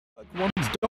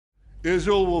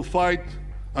Israel will fight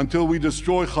until we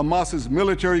destroy Hamas's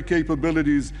military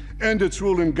capabilities, end its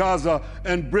rule in Gaza,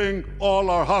 and bring all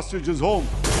our hostages home.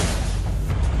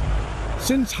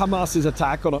 Since Hamas's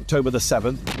attack on October the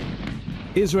 7th,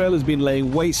 Israel has been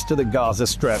laying waste to the Gaza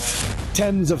Strip.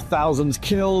 Tens of thousands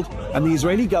killed, and the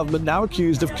Israeli government now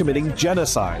accused of committing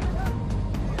genocide.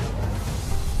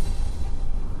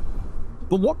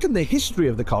 But what can the history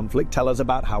of the conflict tell us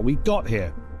about how we got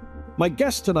here? My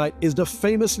guest tonight is the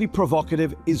famously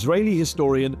provocative Israeli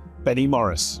historian Benny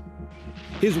Morris.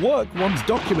 His work once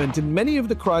documented many of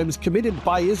the crimes committed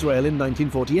by Israel in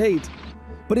 1948,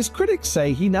 but his critics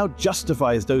say he now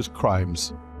justifies those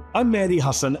crimes. I'm Mehdi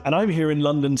Hasan, and I'm here in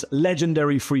London's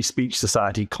legendary Free Speech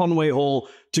Society, Conway Hall,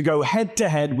 to go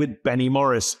head-to-head with Benny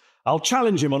Morris. I'll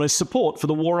challenge him on his support for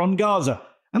the war on Gaza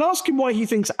and ask him why he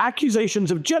thinks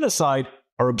accusations of genocide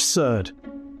are absurd.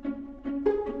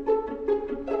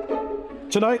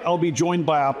 Tonight, I'll be joined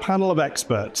by our panel of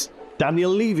experts.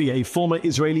 Daniel Levy, a former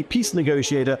Israeli peace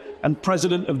negotiator and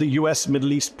president of the US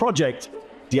Middle East Project.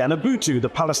 Diana Boutou, the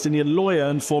Palestinian lawyer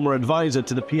and former advisor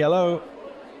to the PLO.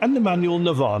 And Emmanuel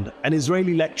Navon, an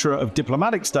Israeli lecturer of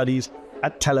diplomatic studies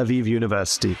at Tel Aviv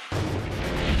University.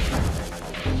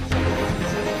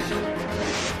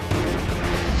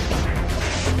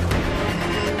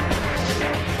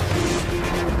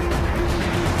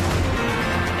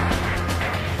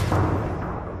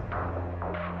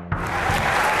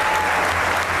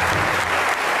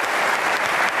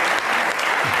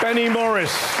 Benny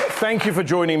Morris, thank you for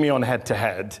joining me on Head to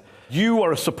Head. You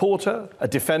are a supporter, a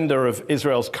defender of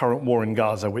Israel's current war in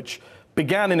Gaza, which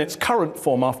began in its current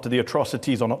form after the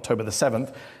atrocities on October the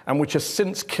 7th, and which has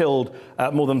since killed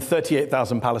more than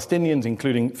 38,000 Palestinians,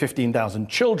 including 15,000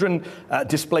 children,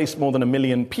 displaced more than 1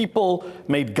 million people,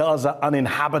 made Gaza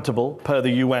uninhabitable per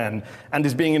the UN, and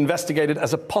is being investigated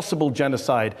as a possible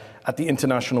genocide at the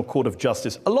International Court of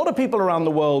Justice. A lot of people around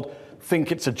the world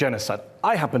think it's a genocide.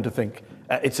 I happen to think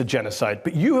it's a genocide,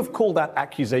 but you have called that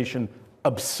accusation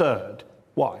absurd.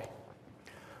 Why?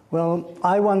 Well,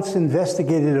 I once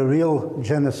investigated a real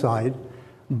genocide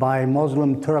by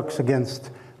Muslim Turks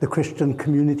against the Christian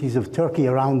communities of Turkey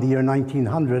around the year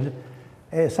 1900.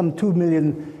 Some 2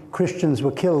 million Christians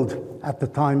were killed at the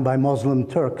time by Muslim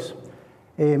Turks.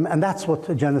 And that's what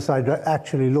a genocide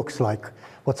actually looks like.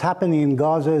 What's happening in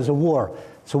Gaza is a war.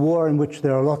 It's a war in which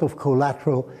there are a lot of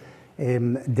collateral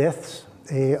deaths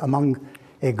among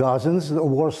Gazans. The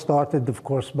war started, of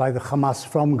course, by the Hamas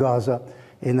from Gaza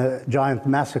in a giant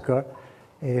massacre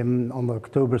on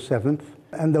October 7th.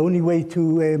 And the only way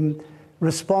to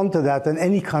respond to that, and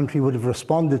any country would have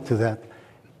responded to that,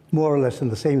 more or less in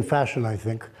the same fashion, I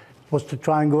think, was to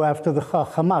try and go after the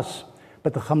Hamas.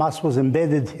 But the Hamas was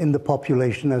embedded in the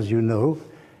population, as you know,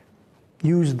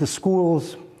 used the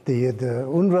schools, the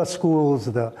UNRWA schools,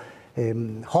 the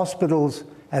hospitals,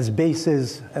 as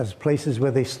bases, as places where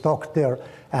they stocked their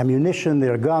ammunition,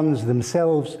 their guns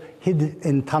themselves, hid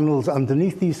in tunnels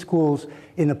underneath these schools,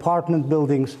 in apartment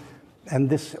buildings, and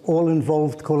this all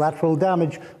involved collateral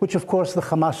damage, which of course the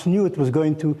Hamas knew it was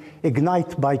going to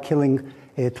ignite by killing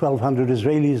 1,200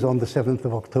 Israelis on the 7th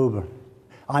of October.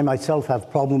 I myself have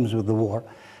problems with the war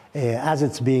as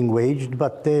it's being waged,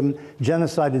 but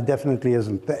genocide it definitely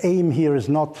isn't. The aim here is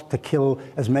not to kill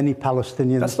as many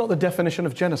Palestinians. That's not the definition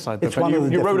of genocide.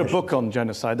 You wrote a book on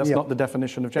genocide. That's not the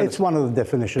definition of genocide. It's one of the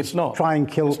definitions. It's not. Try and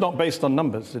kill. It's not based on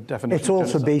numbers, the definition It's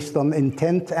also based on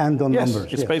intent and on numbers.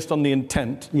 Yes, it's based on the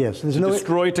intent. Yes. To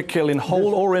destroy, to kill in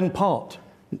whole or in part.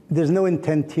 There's no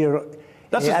intent here.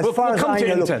 That's as far as I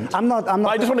know. Look, I'm not.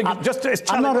 I just want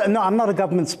to I'm not a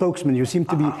government spokesman. You seem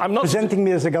to be presenting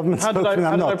me as a government spokesman.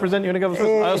 How did I present you in a government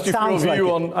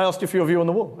spokesman? I asked you for your view on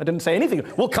the war. I didn't say anything.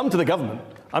 We'll come to the government.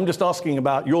 I'm just asking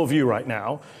about your view right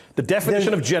now. The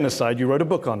definition of genocide, you wrote a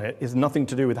book on it, is nothing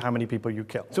to do with how many people you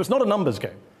kill. So it's not a numbers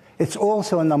game. It's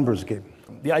also a numbers game.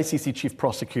 The ICC chief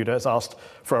prosecutor has asked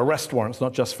for arrest warrants,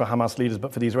 not just for Hamas leaders,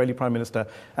 but for the Israeli prime minister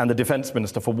and the defense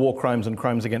minister for war crimes and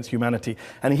crimes against humanity.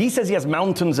 And he says he has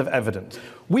mountains of evidence.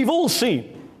 We've all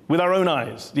seen with our own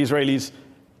eyes the Israelis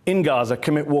in Gaza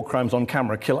commit war crimes on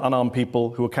camera, kill unarmed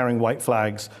people who are carrying white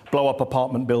flags, blow up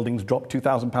apartment buildings, drop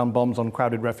 2,000-pound bombs on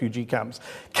crowded refugee camps.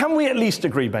 Can we at least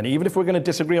agree, Benny, even if we're going to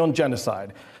disagree on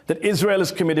genocide, that Israel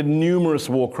has committed numerous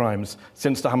war crimes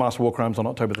since the Hamas war crimes on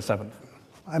October the 7th?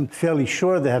 I'm fairly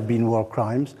sure there have been war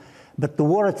crimes, but the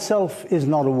war itself is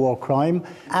not a war crime,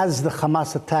 as the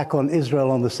Hamas attack on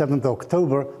Israel on the 7th of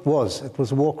October was. It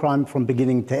was a war crime from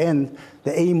beginning to end.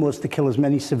 The aim was to kill as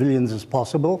many civilians as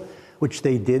possible, which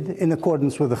they did, in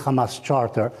accordance with the Hamas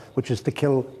Charter, which is to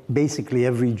kill basically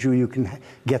every Jew you can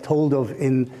get hold of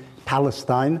in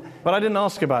Palestine. But I didn't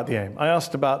ask about the aim. I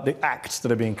asked about the acts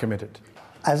that are being committed.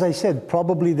 As I said,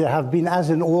 probably there have been, as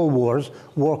in all wars,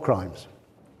 war crimes.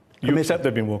 You accept there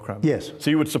have been war crimes? Yes.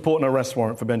 So you would support an arrest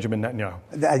warrant for Benjamin Netanyahu?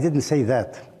 I didn't say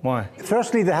that. Why?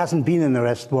 Firstly, there hasn't been an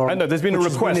arrest warrant. I know, there's been a which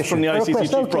has request from the issued. ICC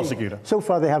chief prosecutor. So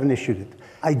far, they haven't issued it.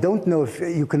 I don't know if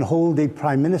you can hold a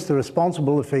prime minister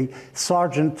responsible if a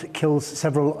sergeant kills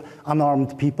several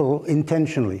unarmed people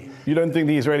intentionally. You don't think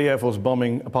the Israeli Air Force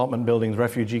bombing apartment buildings,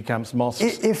 refugee camps,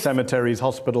 mosques, cemeteries,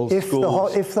 hospitals,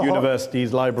 schools,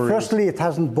 universities, libraries? Firstly, it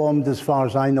hasn't bombed, as far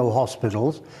as I know,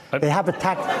 hospitals. They have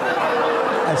attacked...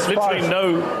 Literally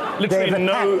no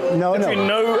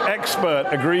expert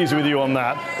agrees with you on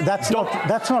that.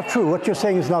 That's not true. What you're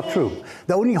saying is not true.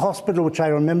 The only hospital which I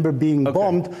remember being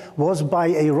bombed was by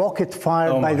a rocket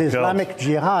fired by the Islamic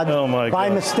Jihad by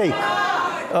mistake.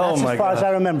 That's as far as I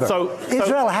remember.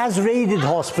 Israel has raided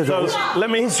hospitals. Let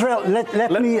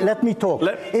me talk.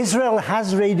 Israel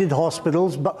has raided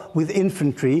hospitals, but with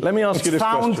infantry. Let me ask you this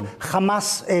question. It's found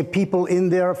Hamas people in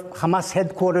their Hamas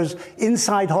headquarters,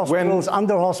 inside hospitals,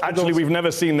 under hospitals. Actually, we've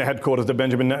never seen the headquarters that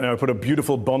Benjamin Netanyahu put a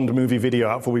beautiful Bond movie video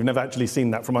out for. We've never actually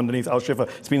seen that from underneath Al-Shifa.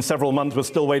 It's been several months. We're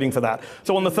still waiting for that.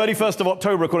 So on the 31st of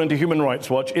October, according to Human Rights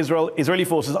Watch, Israeli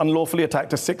forces unlawfully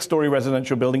attacked a 6-story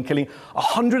residential building, killing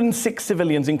 106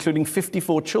 civilians, including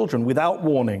 54 children, without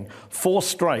warning. 4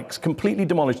 strikes, completely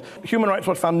demolished. Human Rights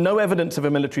Watch found no evidence of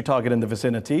a military target in the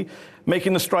vicinity,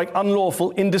 making the strike unlawful,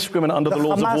 indiscriminate under the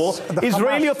laws of war.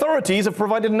 Israeli authorities have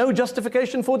provided no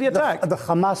justification for the attack. The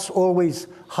Hamas always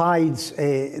hides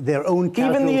their own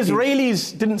casualties. Even the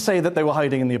Israelis didn't say that they were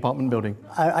hiding in the apartment building.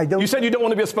 I don't. You said you don't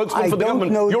want to be a spokesman for the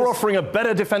government. You're offering a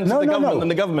better defense of the government than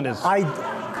the government is.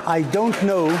 I don't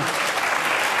know.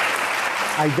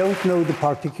 I don't know the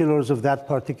particulars of that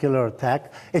particular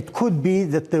attack. It could be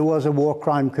that there was a war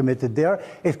crime committed there.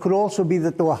 It could also be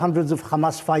that there were hundreds of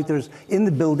Hamas fighters in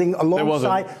the building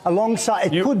alongside.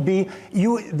 It could be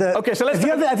Okay, so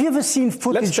have you ever seen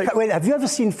footage? Have you ever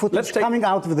seen footage coming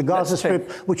out of the Gaza Strip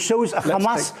which shows a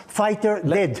Hamas fighter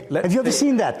dead? Have you ever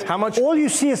seen that? How much? All you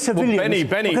see is civilians.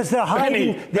 Benny, because they're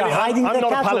hiding. I'm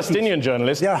not a Palestinian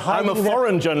journalist. I'm a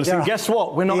foreign journalist, and guess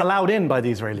what? We're not allowed in by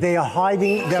the Israelis. They are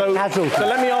hiding their casualties. So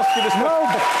let me ask you this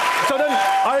question. So then,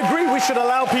 I agree we should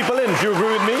allow people in. Do you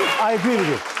agree with me? I agree with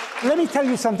you. Let me tell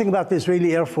you something about the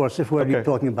Israeli Air Force, if we're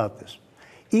talking about this.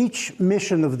 Each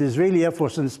mission of the Israeli Air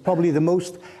Force, and it's probably the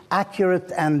most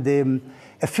accurate and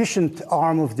efficient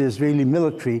arm of the Israeli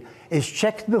military, is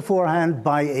checked beforehand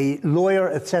by a lawyer,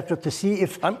 etc., to see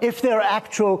if there are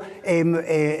actual,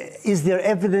 is there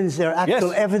evidence,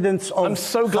 evidence of I'm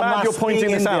so glad Hamas you're pointing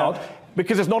being this in out. there.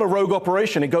 Because it's not a rogue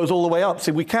operation, it goes all the way up.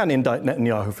 See, we can indict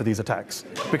Netanyahu for these attacks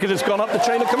because it's gone up the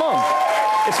chain of command.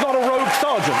 It's not a rogue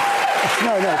sergeant.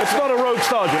 No. It's not a rogue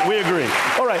sergeant, we agree.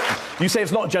 All right, you say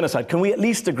it's not genocide. Can we at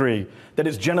least agree that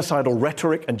it's genocidal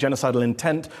rhetoric and genocidal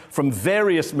intent from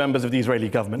various members of the Israeli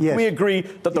government? Yes. Can we agree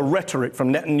that the rhetoric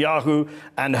from Netanyahu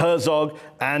and Herzog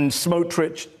and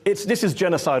Smotrich, this is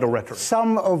genocidal rhetoric?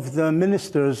 Some of the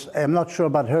ministers, I'm not sure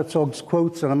about Herzog's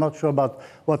quotes, and I'm not sure about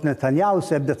what Netanyahu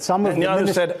said, but some of the ministers...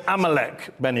 Netanyahu said Amalek,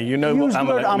 Benny. You know what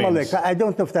Amalek means. I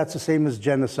don't know if that's the same as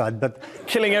genocide, but...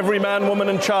 Killing every man, woman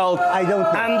and child. I don't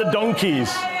know. And the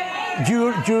donkeys.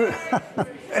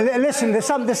 Listen, there's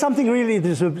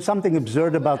something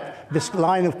absurd about this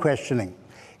line of questioning.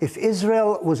 If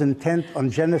Israel was intent on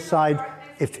genocide,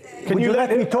 would you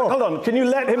let me talk? Hold on. Can you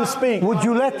let him speak? Would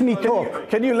you let me talk?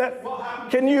 Can you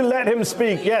let him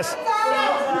speak? Yes.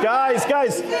 Guys,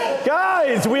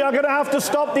 we are going to have to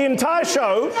stop the entire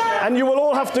show, and you will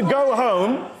all have to go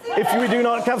home if we do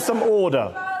not have some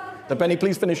order. Benny,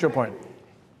 please finish your point.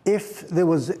 If there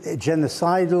was a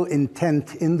genocidal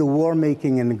intent in the war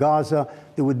making in Gaza,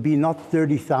 there would be not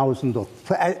 30,000.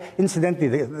 Incidentally,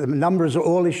 the numbers are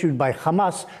all issued by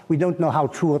Hamas. We don't know how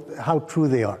true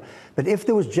they are. But if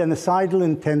there was genocidal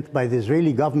intent by the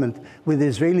Israeli government with the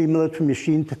Israeli military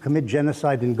machine to commit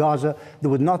genocide in Gaza, there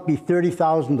would not be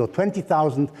 30,000 or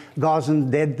 20,000 Gazan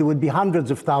dead. There would be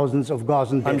hundreds of thousands of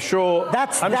Gazan dead. I'm sure.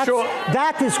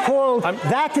 That is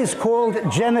called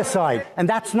genocide, and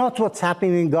that's not what's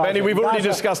happening in Gaza. Benny, we've already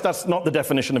discussed that's not the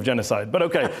definition of genocide. But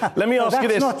okay, let me ask you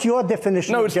this. That's not your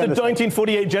definition. No, it's the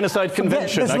 1948 Genocide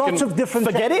Convention. There's lots of different.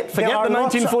 Forget it. Forget the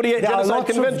 1948 Genocide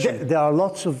Convention. There are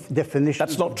lots of definitions.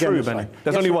 That's not true, Benny.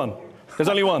 There's only one. There's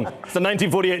only one. It's the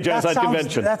 1948 Genocide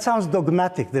Convention. That sounds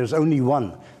dogmatic. There's only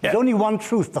one. There's only one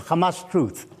truth, the Hamas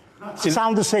truth.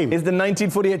 Sound the same. Is the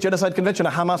 1948 Genocide Convention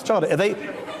a Hamas charter?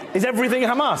 Is everything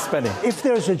Hamas, Benny? If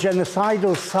there's a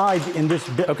genocidal side in this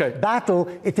battle,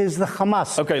 it is the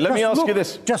Hamas. Okay, let me ask you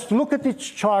this. Just look at its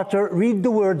charter, read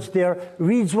the words there,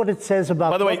 read what it says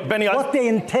about what they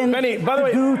intend to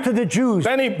do to the Jews.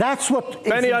 Benny, that's what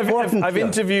Benny, is important. I've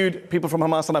interviewed people from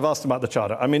Hamas and I've asked them about the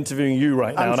charter. I'm interviewing you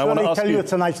right now. I'm sure they tell you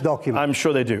it's a nice document. I'm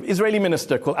sure they do. Israeli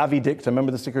minister called Avi Dichter, member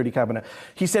of the Security Cabinet,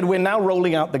 he said, we're now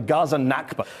rolling out the Gaza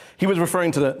Nakba. He was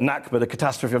referring to the Nakba, the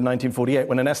catastrophe of 1948,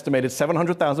 when an estimated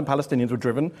 700,000 Palestinians were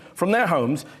driven from their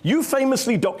homes. You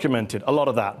famously documented a lot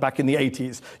of that back in the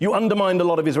 80s. You undermined a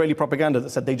lot of Israeli propaganda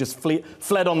that said they just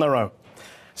fled on their own.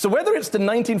 So whether it's the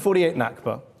 1948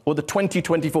 Nakba or the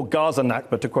 2024 Gaza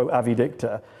Nakba, to quote Avi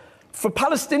Dichter, for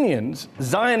Palestinians,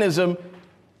 Zionism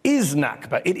is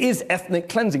Nakba. It is ethnic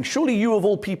cleansing. Surely you, of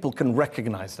all people, can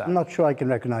recognize that. I'm not sure I can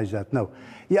recognize that, no.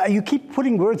 Yeah, you keep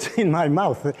putting words in my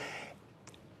mouth.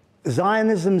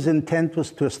 Zionism's intent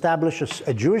was to establish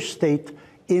a Jewish state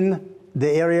in the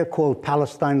area called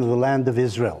Palestine, or the land of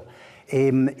Israel.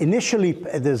 Initially,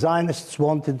 the Zionists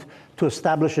wanted to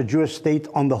establish a Jewish state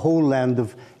on the whole land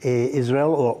of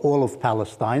Israel, or all of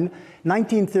Palestine.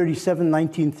 1937,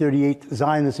 1938,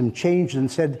 Zionism changed and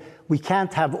said, we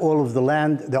can't have all of the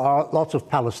land. There are lots of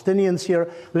Palestinians here.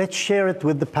 Let's share it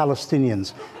with the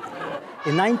Palestinians.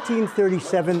 In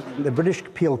 1937, the British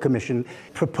Peel Commission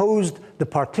proposed the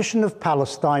partition of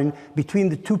Palestine between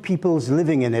the two peoples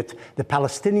living in it. The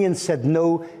Palestinians said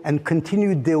no and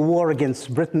continued their war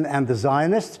against Britain and the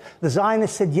Zionists. The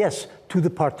Zionists said yes to the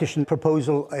partition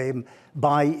proposal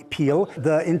by Peel.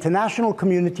 The international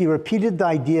community repeated the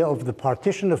idea of the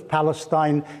partition of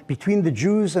Palestine between the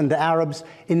Jews and the Arabs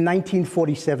in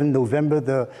 1947, November,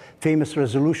 the famous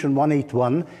Resolution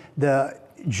 181. The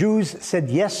Jews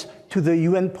said yes to the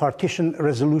UN partition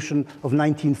resolution of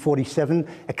 1947,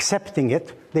 accepting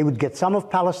it. They would get some of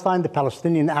Palestine, the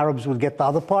Palestinian Arabs would get the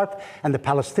other part, and the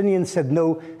Palestinians said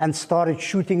no and started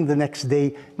shooting the next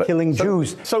day, killing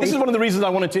Jews. So this is one of the reasons I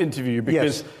wanted to interview you,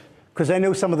 because... Yes. Because I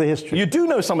know some of the history. You do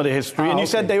know some of the history, and you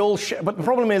said they all share. But the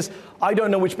problem is, I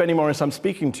don't know which Benny Morris I'm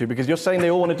speaking to, because you're saying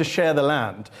they all wanted to share the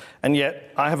land. And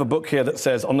yet, I have a book here that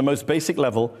says, on the most basic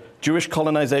level, Jewish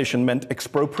colonization meant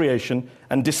expropriation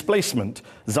and displacement.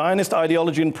 Zionist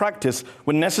ideology and practice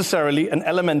were necessarily and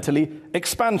elementally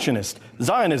expansionist.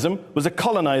 Zionism was a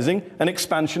colonizing and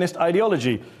expansionist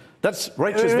ideology. That's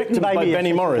Righteous Victims by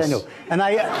Benny Morris. I know. And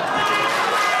you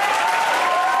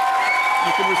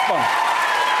can respond.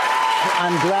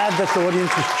 I'm glad that the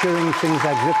audience is cheering things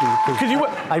I've written.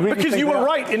 Because you were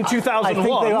right in 2001. I think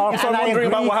they are, so I'm wondering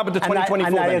about what happened to 2024.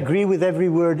 And I agree with every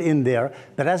word in there.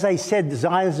 But as I said,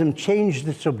 Zionism changed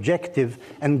its objective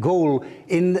and goal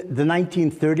in the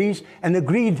 1930s and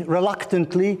agreed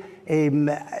reluctantly,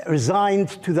 resigned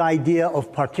to the idea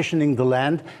of partitioning the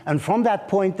land. And from that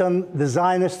point on, the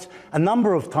Zionists, a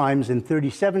number of times in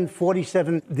 37,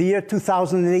 47, the year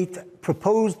 2008,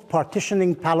 proposed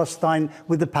partitioning Palestine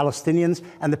with the Palestinians,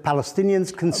 and the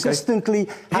Palestinians consistently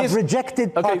have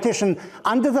rejected partition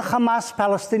under the Hamas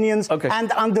Palestinians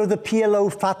and under the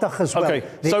PLO Fatah as well.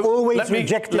 They always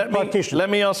rejected partition. Let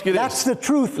me ask you this. That's the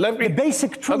truth, the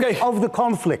basic truth of the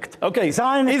conflict.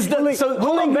 Zionists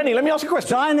Benny, let me ask you a question.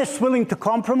 Zionists willing to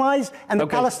compromise, and the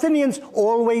Palestinians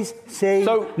always say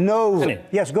no. Benny,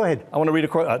 yes, go ahead. I want to read a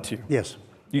quote out to you. Yes.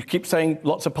 You keep saying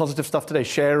lots of positive stuff today,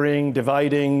 sharing,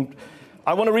 dividing.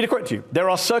 I want to read a quote to you. There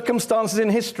are circumstances in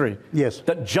history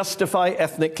that justify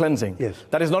ethnic cleansing. Yes.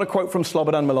 That is not a quote from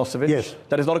Slobodan Milosevic. Yes.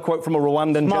 That is not a quote from a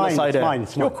Rwandan genocide.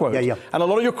 It's your quote. And a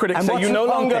lot of your critics say you no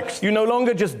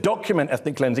longer just document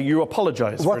ethnic cleansing, you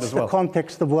apologize for it as well. What's the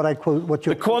context of what I quote? What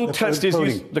you're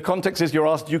the context is you're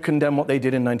asked, do you condemn what they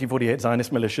did in 1948,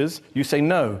 Zionist militias? You say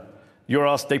no. You're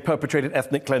asked, they perpetrated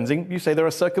ethnic cleansing. You say there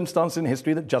are circumstances in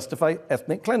history that justify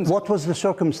ethnic cleansing. What was the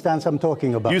circumstance I'm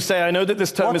talking about? You say, I know that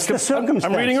this term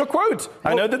I'm reading your quote.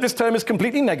 I know that this term is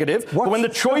completely negative, but when the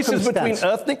choice is between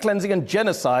ethnic cleansing and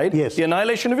genocide, the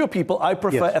annihilation of your people, I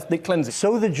prefer ethnic cleansing.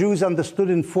 So the Jews understood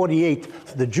in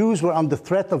 48, the Jews were under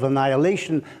threat of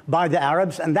annihilation by the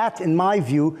Arabs, and that, in my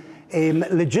view,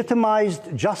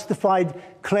 legitimized, justified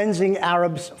cleansing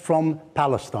Arabs from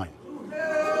Palestine.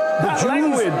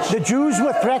 The Jews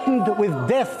were threatened with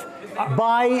death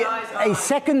by a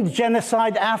second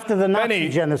genocide after the Nazi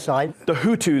genocide. The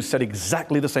Hutus said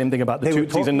exactly the same thing about the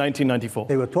Tutsis in 1994.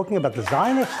 They were talking about the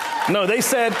Zionists? No, they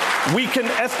said we can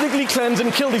ethnically cleanse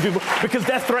and kill these people because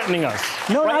they're threatening us.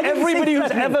 No, right? Everybody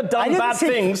who's ever done bad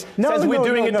things says we're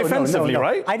doing it defensively,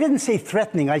 right? I didn't say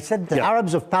threatening. I said the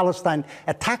Arabs of Palestine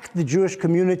attacked the Jewish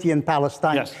community in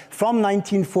Palestine from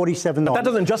 1947 on. But that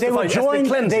doesn't justify ethnic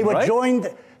cleansing, They were joined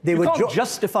They You can't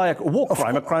justify a war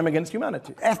crime, a crime against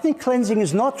humanity. Ethnic cleansing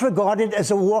is not regarded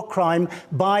as a war crime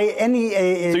by any...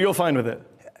 So you're fine with it?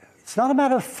 It's not a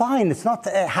matter of fine. It's not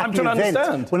a happy event. I'm trying to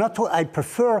understand. We're not. I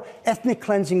prefer ethnic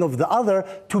cleansing of the other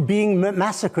to being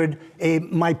massacred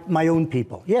my own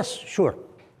people. Yes, sure.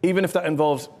 Even if that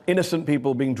involves innocent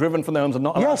people being driven from their homes and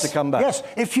not allowed to come back? Yes,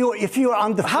 if you're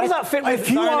under... How does that fit with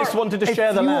Zionists wanted to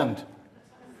share the land?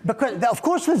 Because, of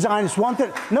course, the Zionists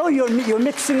wanted... No, you're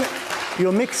mixing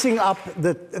up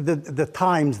the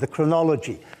times, the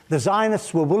chronology. The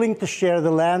Zionists were willing to share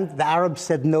the land. The Arabs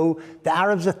said no. The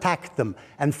Arabs attacked them.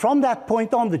 And from that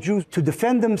point on, the Jews, to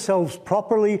defend themselves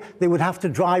properly, they would have to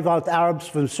drive out Arabs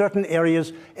from certain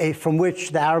areas from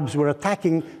which the Arabs were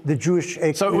attacking the Jewish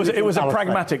So it was a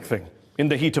pragmatic thing in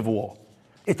the heat of war?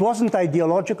 It wasn't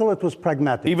ideological, it was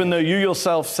pragmatic. Even though you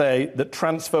yourself say that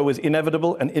transfer was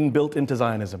inevitable and inbuilt into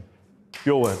Zionism.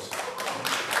 Your words.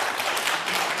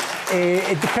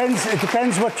 It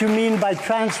depends what you mean by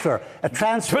transfer. A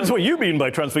transfer... Depends what you mean by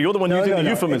transfer. You're the one using the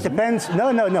euphemism. It depends...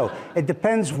 No. It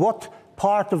depends what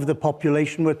part of the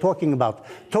population we're talking about.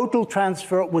 Total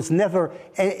transfer was never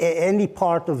any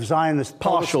part of Zionist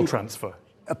policy. Partial transfer.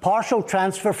 A partial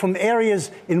transfer from areas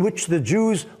in which the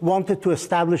Jews wanted to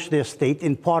establish their state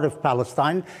in part of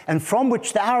Palestine, and from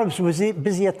which the Arabs were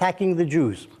busy attacking the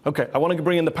Jews. Okay, I want to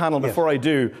bring in the panel. Before I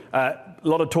do, a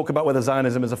lot of talk about whether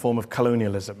Zionism is a form of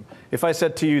colonialism. If I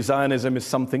said to you Zionism is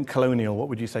something colonial, what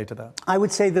would you say to that? I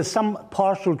would say there's some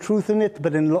partial truth in it,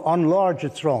 but on large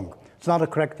it's wrong. It's not a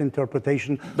correct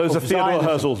interpretation. Those are Theodore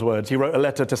Herzl's words. He wrote a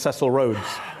letter to Cecil Rhodes,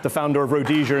 the founder of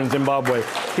Rhodesia in Zimbabwe.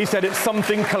 He said it's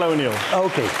something colonial.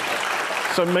 Okay.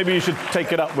 So maybe you should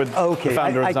take it up with the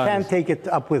founder of Zionism. I can't take it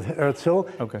up with Herzl.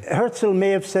 Okay. Herzl may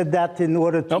have said that in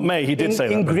order to... Not may, he did say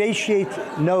that.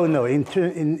 Ingratiate... No,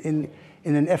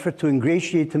 in an effort to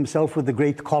ingratiate himself with the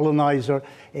great colonizer,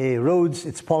 Rhodes,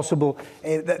 it's possible.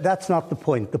 That's not the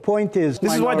point. The point is...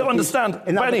 This is why I don't understand.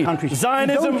 Benny,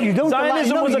 Zionism you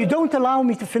don't allow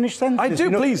me to finish sentences. I do,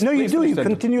 please. No, you do. You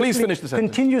please finish the sentence.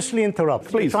 Continuously interrupt.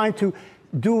 Please. You're trying to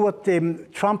do what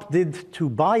Trump did to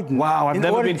Biden. Wow, I've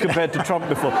never been compared to Trump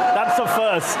before. That's a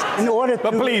first.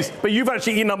 But you've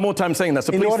actually eaten up more time saying that,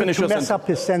 so please finish your sentence. In order to mess up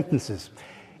his sentences.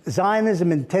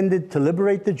 Zionism intended to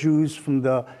liberate the Jews from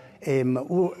the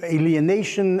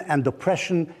alienation and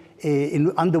oppression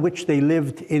under which they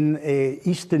lived in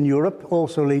Eastern Europe,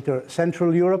 also later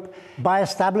Central Europe, by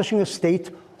establishing a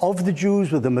state of the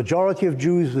Jews, with a majority of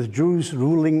Jews, with Jews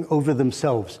ruling over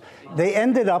themselves. They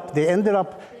ended up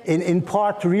in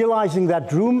part realizing that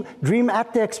dream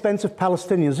at the expense of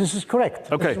Palestinians. This is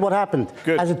correct. Okay. This is what happened,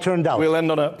 Good. As it turned out. We'll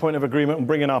end on a point of agreement and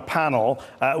bring in our panel.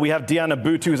 We have Diana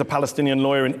Boutou, who's a Palestinian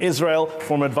lawyer in Israel,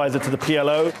 former advisor to the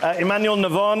PLO. Emmanuel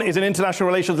Navon is an international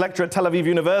relations lecturer at Tel Aviv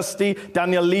University.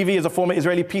 Daniel Levy is a former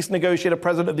Israeli peace negotiator,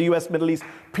 president of the US Middle East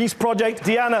Peace Project.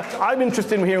 Diana, I'm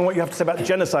interested in hearing what you have to say about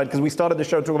genocide, because we started the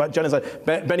show talking about genocide.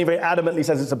 Benny very adamantly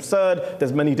says it's absurd.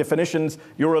 There's many definitions.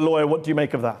 You're a lawyer. What do you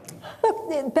make of that?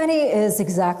 Look, Benny is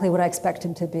exactly what I expect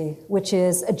him to be, which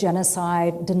is a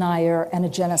genocide denier and a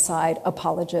genocide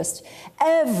apologist.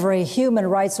 Every human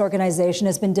rights organization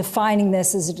has been defining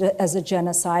this as a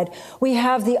genocide. We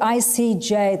have the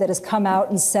ICJ that has come out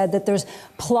and said that there's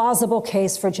plausible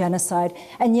case for genocide,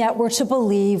 and yet we're to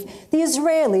believe the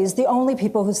Israelis, the only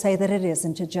people who say that it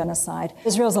isn't a genocide.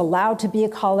 Israel's allowed to be a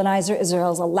colonizer.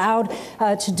 Israel's allowed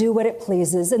to do what it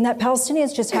pleases, and that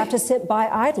Palestinians just have to sit by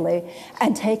idly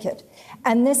and take it.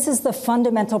 And this is the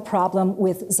fundamental problem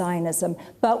with Zionism.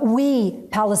 But we,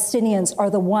 Palestinians,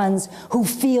 are the ones who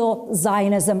feel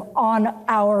Zionism on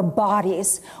our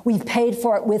bodies. We've paid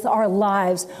for it with our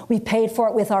lives. We've paid for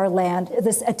it with our land.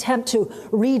 This attempt to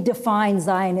redefine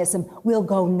Zionism will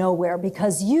go nowhere,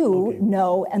 because you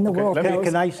know, and the world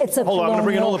knows, it's a colonial... Hold on, I'm going to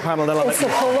bring in all the panel. It's a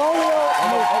colonial...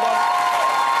 Hold on.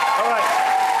 All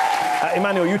right.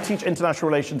 Emmanuel, you teach international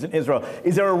relations in Israel.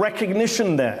 Is there a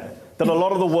recognition there that a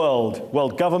lot of the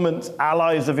world governments,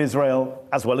 allies of Israel,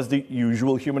 as well as the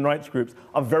usual human rights groups,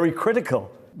 are very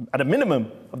critical, at a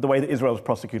minimum, of the way that Israel has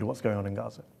prosecuted what's going on in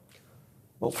Gaza?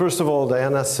 Well, first of all,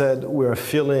 Diana said we're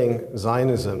feeling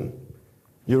Zionism.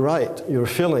 You're right, you're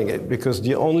feeling it, because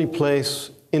the only place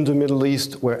in the Middle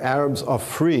East where Arabs are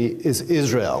free is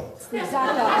Israel.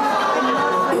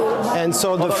 And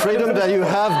so the freedom that you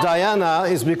have, Diana,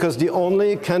 is because the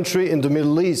only country in the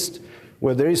Middle East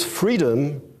where there is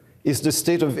freedom is the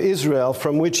state of Israel,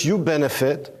 from which you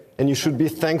benefit, and you should be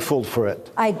thankful for it.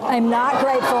 I'm not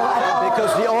grateful at all.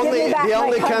 Because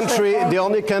the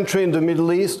only country in the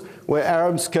Middle East where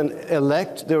Arabs can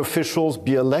elect their officials,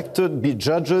 be elected, be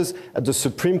judges at the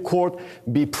Supreme Court,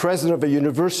 be president of a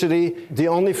university. The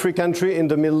only free country in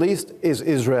the Middle East is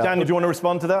Israel. Daniel, do you want to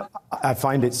respond to that? I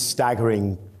find it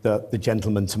staggering that the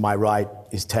gentleman to my right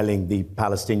is telling the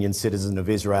Palestinian citizen of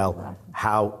Israel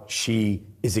how she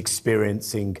is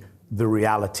experiencing the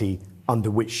reality under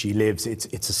which she lives.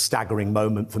 It's a staggering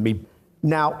moment for me.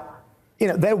 Now,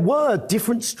 there were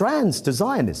different strands to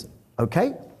Zionism,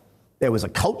 okay? There was a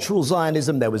cultural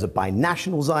Zionism, there was a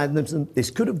binational Zionism. This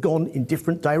could have gone in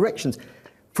different directions.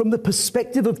 From the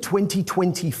perspective of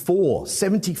 2024,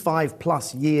 75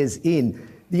 plus years in,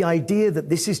 the idea that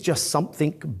this is just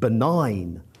something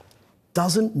benign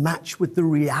doesn't match with the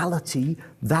reality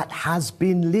that has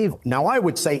been lived. Now, I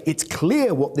would say it's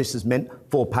clear what this has meant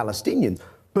for Palestinians,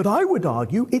 but I would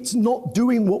argue it's not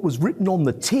doing what was written on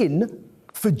the tin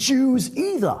for Jews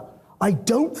either. I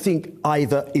don't think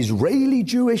either Israeli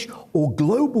Jewish or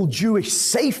global Jewish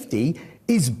safety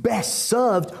is best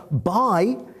served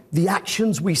by the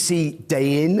actions we see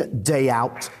day in, day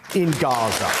out in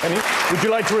Gaza. Penny, would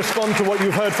you like to respond to what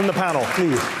you've heard from the panel?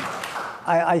 Please.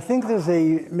 I think there's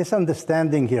a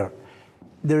misunderstanding here.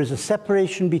 There is a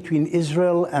separation between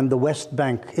Israel and the West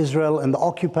Bank, Israel and the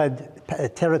occupied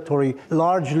territory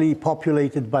largely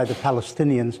populated by the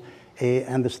Palestinians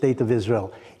and the State of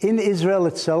Israel. In Israel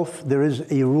itself, there is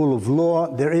a rule of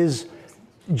law. There is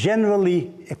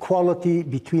generally equality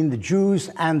between the Jews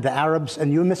and the Arabs,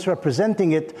 and you're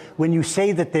misrepresenting it when you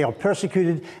say that they are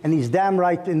persecuted, and he's damn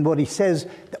right in what he says.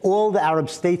 All the Arab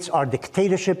states are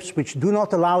dictatorships which do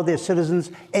not allow their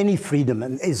citizens any freedom,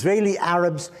 and Israeli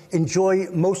Arabs enjoy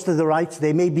most of the rights.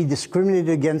 They may be discriminated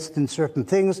against in certain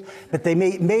things, but they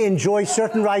may enjoy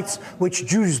certain rights which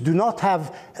Jews do not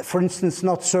have. For instance,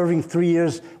 not serving 3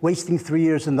 years, wasting 3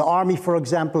 years in the army, for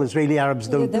example. Israeli Arabs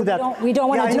don't do that. We don't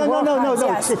want to do No,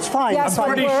 yes. it's fine. Yes,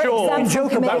 I'm pretty sure.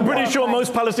 I'm pretty sure Right.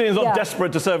 most Palestinians are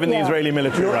desperate to serve in the Israeli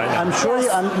military right now.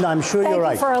 I'm sure you're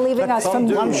right. Thank you for leaving us from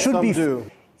One should be do.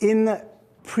 in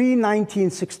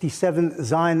pre-1967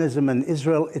 Zionism in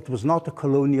Israel. It was not a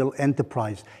colonial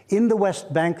enterprise. In the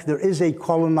West Bank, there is a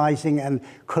colonizing and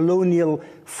colonial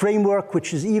framework,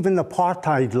 which is even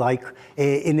apartheid-like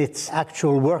in its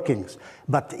actual workings.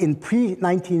 But in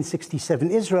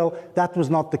pre-1967 Israel, that was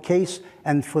not the case.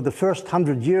 And for the first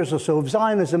 100 years or so of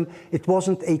Zionism, it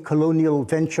wasn't a colonial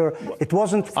venture. It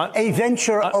wasn't a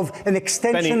venture of an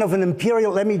extension Benny. of an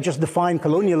imperial. Let me just define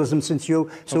colonialism, since you're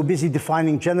so busy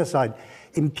defining genocide.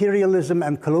 Imperialism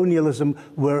and colonialism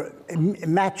were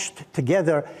matched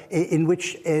together, in which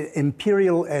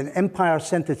imperial and empire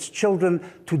sent its children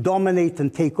to dominate and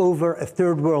take over a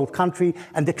third world country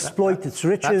and exploit its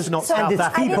riches not and its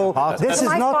people. This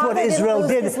is not what Israel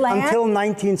did until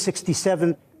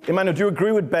 1967. Emmanuel, do you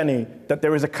agree with Benny that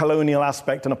there is a colonial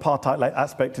aspect, an apartheid-like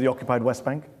aspect to the occupied West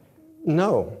Bank?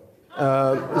 No.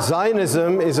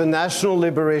 Zionism is a national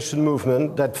liberation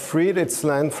movement that freed its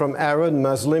land from Arab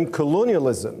Muslim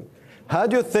colonialism. How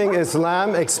do you think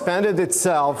Islam expanded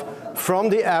itself from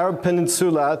the Arab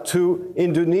Peninsula to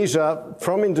Indonesia,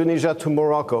 from Indonesia to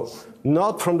Morocco?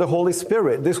 Not from the Holy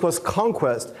Spirit. This was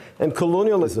conquest and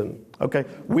colonialism. Okay,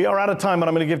 we are out of time, and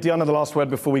I'm going to give Diana the last word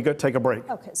before we take a break.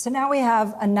 Okay, so now we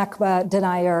have a Nakba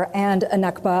denier and a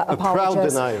Nakba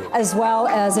apologist, denier. as well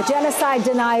as a genocide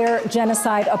denier,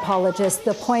 genocide apologist.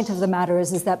 The point of the matter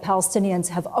is that Palestinians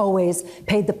have always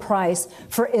paid the price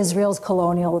for Israel's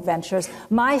colonial adventures.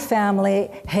 My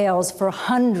family hails for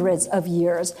hundreds of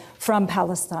years from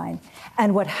Palestine.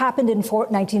 And what happened in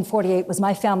 1948 was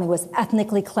my family was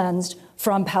ethnically cleansed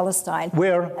from Palestine.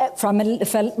 Where? From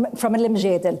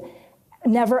Al-Mjadel.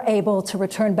 Never able to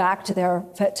return back to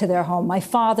their home. My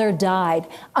father died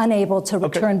unable to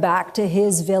return back to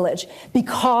his village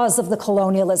because of the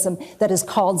colonialism that is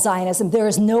called Zionism. There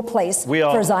is no place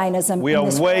for Zionism. We are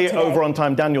way over on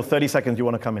time. Daniel, 30 seconds, you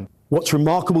want to come in. What's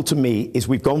remarkable to me is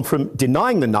we've gone from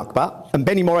denying the Nakba, and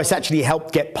Benny Morris actually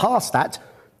helped get past that,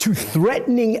 to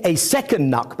threatening a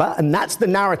second Nakba, and that's the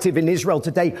narrative in Israel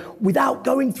today, without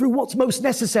going through what's most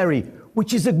necessary,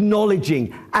 which is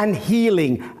acknowledging and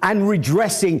healing and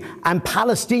redressing and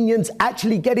Palestinians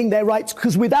actually getting their rights.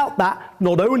 Because without that,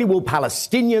 not only will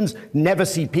Palestinians never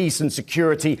see peace and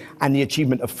security and the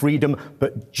achievement of freedom,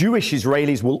 but Jewish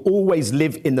Israelis will always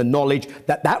live in the knowledge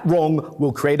that that wrong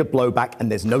will create a blowback and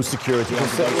there's no security.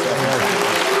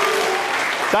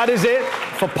 That is it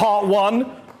for part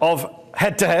one of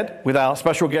Head to Head with our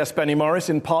special guest, Benny Morris.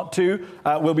 In part two,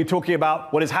 we'll be talking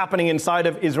about what is happening inside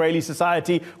of Israeli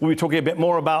society. We'll be talking a bit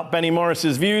more about Benny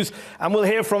Morris's views. And we'll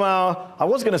hear from our, I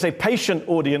was going to say patient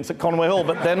audience at Conway Hall,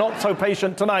 but they're not so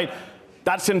patient tonight.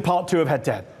 That's in part two of Head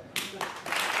to Head.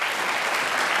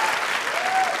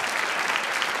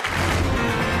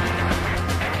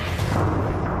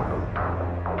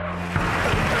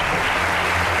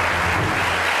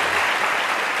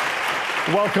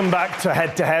 Welcome back to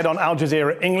Head to Head on Al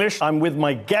Jazeera English. I'm with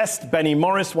my guest, Benny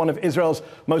Morris, one of Israel's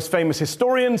most famous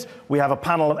historians. We have a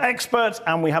panel of experts,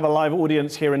 and we have a live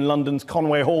audience here in London's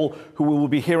Conway Hall, who we will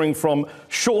be hearing from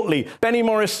shortly. Benny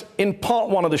Morris, in part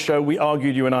one of the show, we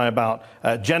argued, you and I, about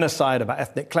genocide, about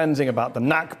ethnic cleansing, about the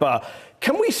Nakba.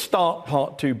 Can we start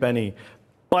part two, Benny,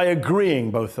 by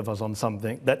agreeing, both of us, on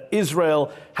something, that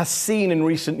Israel has seen in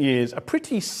recent years a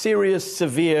pretty serious,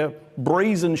 severe,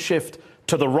 brazen shift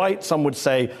to the right, some would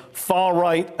say far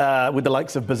right, with the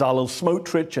likes of Bezalel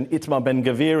Smotrich and Itamar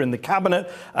Ben-Gvir in the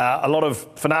cabinet, a lot of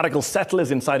fanatical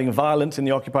settlers inciting violence in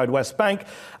the occupied West Bank.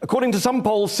 According to some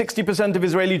polls, 60% of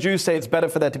Israeli Jews say it's better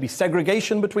for there to be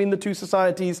segregation between the two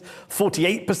societies.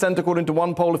 48%, according to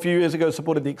one poll a few years ago,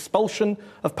 supported the expulsion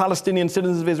of Palestinian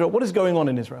citizens of Israel. What is going on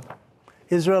in Israel?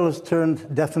 Israel has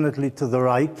turned definitely to the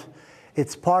right.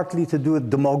 It's partly to do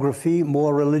with demography.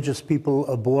 More religious people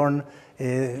are born,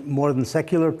 more than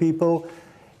secular people.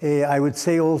 I would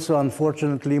say also,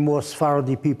 unfortunately, more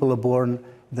Sephardi people are born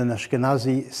than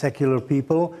Ashkenazi secular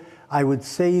people. I would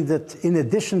say that in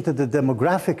addition to the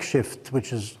demographic shift,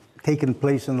 which has taken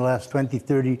place in the last 20,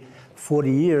 30,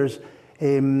 40 years,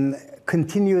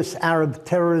 continuous Arab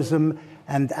terrorism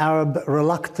and Arab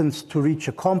reluctance to reach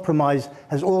a compromise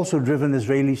has also driven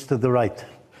Israelis to the right.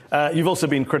 You've also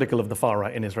been critical of the far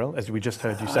right in Israel, as we just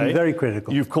heard you say. I'm very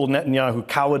critical. You've called Netanyahu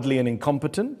cowardly and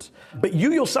incompetent. But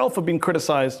you yourself have been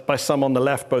criticized by some on the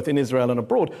left, both in Israel and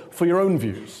abroad, for your own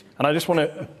views. And I just want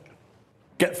to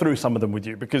get through some of them with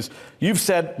you, because you've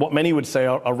said what many would say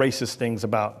are racist things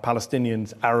about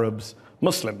Palestinians, Arabs,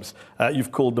 Muslims.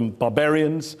 You've called them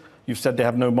barbarians. You've said they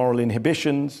have no moral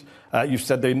inhibitions. You've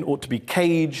said they ought to be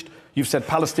caged. You've said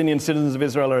Palestinian citizens of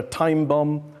Israel are a time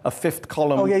bomb, a fifth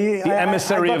column, the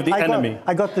emissary of the enemy.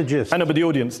 I got the gist. I know, but the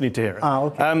audience need to hear it.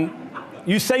 Okay.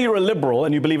 You say you're a liberal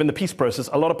and you believe in the peace process.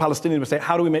 A lot of Palestinians would say,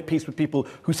 how do we make peace with people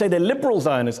who say they're liberal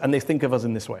Zionists and they think of us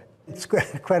in this way? It's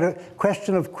quite a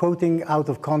question of quoting out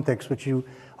of context, which you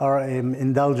are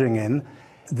indulging in.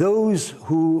 Those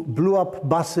who blew up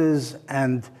buses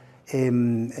and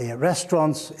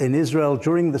restaurants in Israel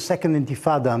during the Second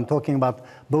Intifada, I'm talking about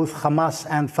both Hamas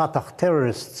and Fatah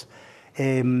terrorists,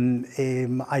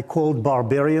 I called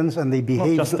barbarians, and they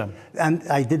behaved. Not just them. And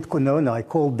I did no. I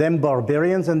called them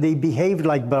barbarians, and they behaved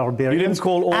like barbarians. You didn't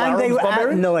call all Arabs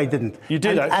barbarians? No, I didn't. You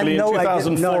did actually in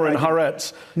 2004 in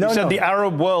Haaretz. You said the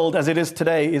Arab world, as it is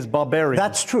today, is barbarian.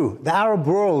 That's true. The Arab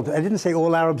world. I didn't say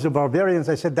all Arabs are barbarians.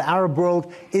 I said the Arab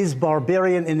world is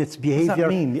barbarian in its behavior. What does that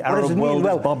mean? The Arab world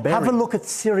is barbarian. Have a look at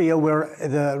Syria, where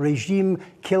the regime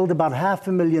killed about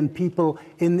 500,000 people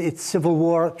in its civil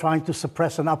war, trying to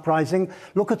suppress an uprising.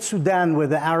 Look at Sudan, where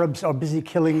the Arabs are busy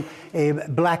killing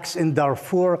blacks in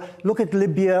Darfur. Look at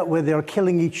Libya, where they're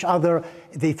killing each other.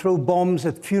 They throw bombs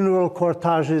at funeral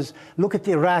corteges. Look at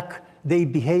Iraq. They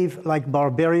behave like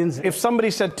barbarians. If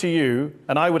somebody said to you,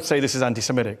 and I would say this is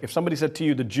anti-Semitic, if somebody said to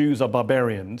you the Jews are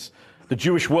barbarians, the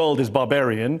Jewish world is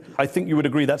barbarian, I think you would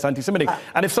agree that's anti-Semitic.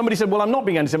 And if somebody said, well, I'm not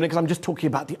being anti-Semitic because I'm just talking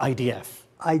about the IDF.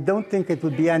 I don't think it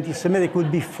would be anti-Semitic. It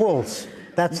would be false.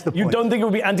 That's the point. You don't think it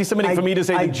would be anti-Semitic for me to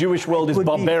say the Jewish world is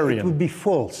barbarian? It would be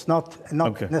false, not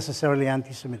okay. Necessarily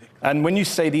anti-Semitic. And when you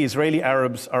say the Israeli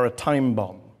Arabs are a time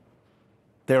bomb,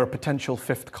 they're a potential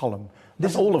fifth column.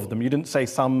 That's all of them. You didn't say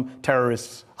some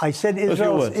terrorists. I said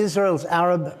Israel's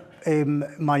Arab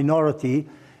minority,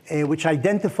 which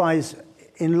identifies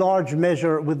in large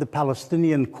measure with the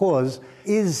Palestinian cause,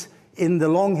 is, in the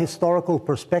long historical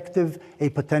perspective, a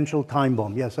potential time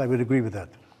bomb. Yes, I would agree with that.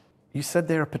 You said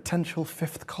they're a potential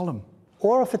fifth column.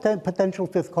 Or a potential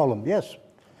fifth column, yes.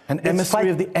 An emissary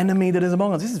of the enemy that is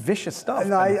among us. This is vicious stuff.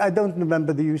 No, I don't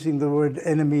remember using the word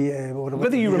enemy.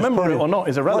 Whether you remember it or not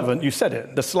is irrelevant. What? You said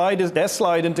it. Their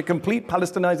slide into complete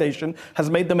Palestinization has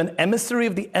made them an emissary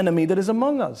of the enemy that is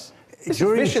among us.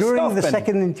 During the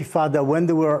Second Intifada, when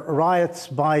there were riots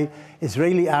by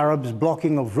Israeli Arabs,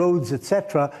 blocking of roads,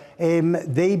 etc.,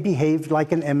 they behaved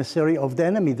like an emissary of the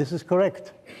enemy. This is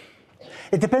correct.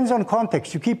 It depends on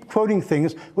context. You keep quoting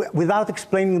things without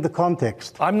explaining the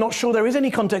context. I'm not sure there is any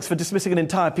context for dismissing an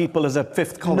entire people as a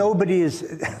fifth column. Nobody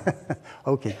is.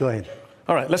 Okay, go ahead.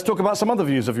 All right, let's talk about some other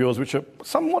views of yours, which are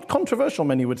somewhat controversial,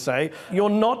 many would say. You're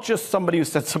not just somebody who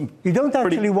said some... You don't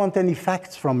actually want any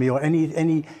facts from me or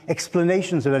any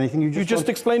explanations of anything. You just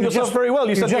explained yourself very well.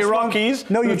 You said the Iraqis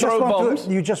throw bombs.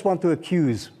 You just want to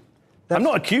accuse. I'm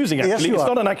not accusing, actually. Yes, it's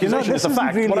not an accusation, it's a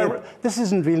fact. This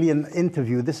isn't really an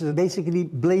interview. This is basically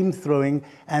blame-throwing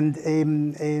and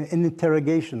an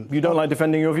interrogation. You don't like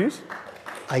defending your views?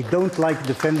 I don't like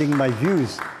defending my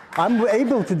views. I'm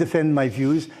able to defend my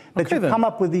views, but Okay, you then. come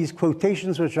up with these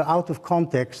quotations which are out of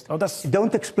context. Oh, that's- You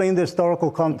don't explain the historical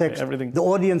context. everything- The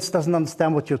audience doesn't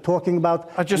understand what you're talking about.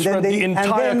 I just And then read the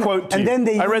entire quote to and you. then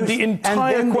they I read use- the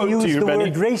entire and then quote they to use you, the Benny.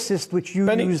 word racist, which you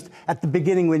Benny- used at the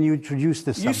beginning when you introduced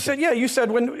this You subject. said, yeah, you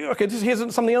said when, okay, here's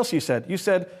something else you said. You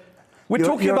said, we're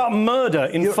talking you're- about murder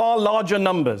in you're- far larger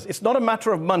numbers. It's not a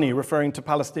matter of money, referring to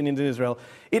Palestinians in Israel.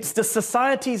 It's the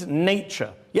society's nature.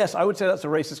 Yes, I would say that's a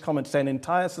racist comment to say an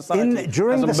entire society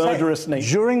has a murderous nature.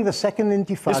 During the Second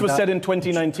Intifada, This was said in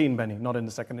 2019, Benny, not in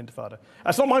the Second Intifada.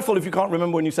 It's not my fault if you can't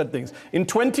remember when you said things. In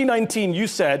 2019, you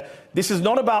said,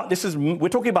 we're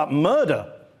talking about murder.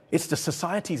 It's the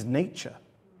society's nature.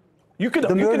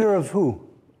 the murder of who?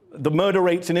 The murder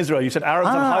rates in Israel. You said Arabs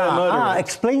have higher murder rates.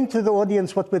 Explain to the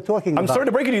audience what we're talking about. I'm sorry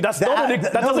to break it to you. That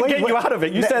doesn't get you out of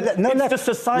it. You said it's the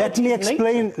society's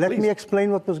nature. Let me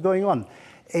explain what was going on.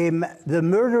 The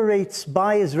murder rates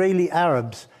by Israeli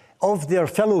Arabs of their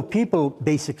fellow people,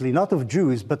 basically, not of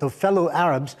Jews, but of fellow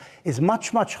Arabs, is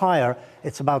much, much higher.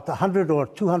 It's about 100 or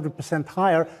 200%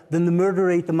 higher than the murder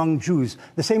rate among Jews.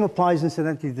 The same applies,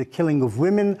 incidentally, to the killing of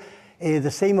women. The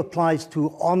same applies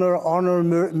to honor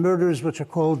murders, which are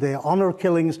called honor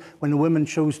killings, when a woman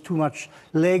shows too much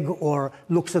leg or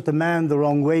looks at a man the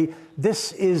wrong way.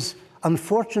 This is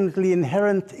unfortunately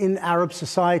inherent in Arab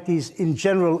societies in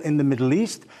general in the Middle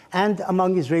East and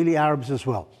among Israeli Arabs as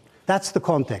well. That's the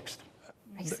context.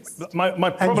 My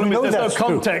problem is there's no that's true.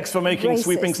 context for making Racist.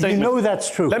 sweeping You statements. You know that's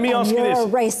true. Let me And ask you you're this. a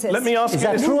racist. Let me ask Is you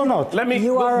that this. true or not?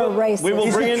 You are a racist. We will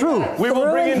Is bring it in. true? We will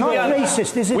bring in Not Diana.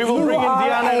 racist. Is it We will true? bring in You are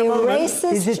Diana in a a moment.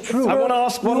 racist. Is it true? I want to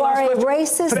ask one You last are a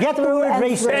question. racist. Forget the through word and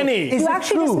racist. through. Benny. Is You it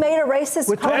actually just true? made a racist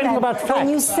We're talking comment about when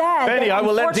you facts. said Benny, that I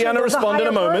will let Diana unfortunately there's a respond in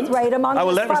a higher moment. birth rate among I will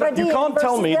the let you Sephardim can't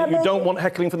tell versus me that you the- don't want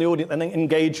heckling from the audience and then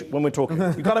engage when we're talking.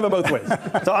 You can't have it both ways.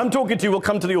 So I'm talking to you. We'll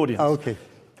come to the audience. Okay.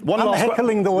 One I'm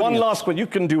heckling the audience. One last question. You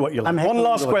can do what you like. I'm One heckling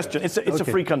last the question. audience. It's a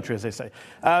Okay. free country, as they say.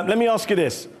 Let me ask you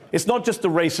this. It's not just the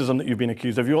racism that you've been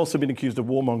accused of. You've also been accused of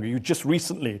warmonger. You just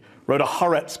recently wrote a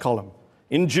Haaretz column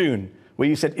in June where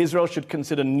you said Israel should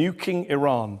consider nuking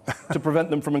Iran to prevent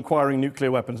them from acquiring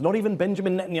nuclear weapons. Not even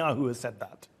Benjamin Netanyahu has said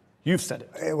that. You've said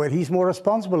it. Well, he's more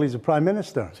responsible. He's a prime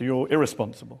minister. So you're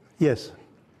irresponsible. Yes.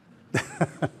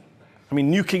 I mean,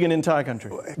 nuking an entire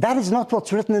country. That is not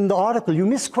what's written in the article. You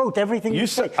misquote everything you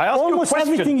say. said- I asked you a Almost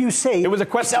question. everything you say. It was a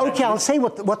question, Okay, actually. I'll say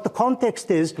what the context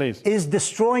is. Please. Is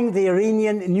destroying the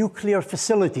Iranian nuclear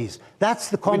facilities. That's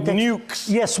the context. nukes?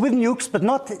 Yes, with nukes, but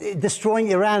not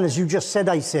destroying Iran, as you just said,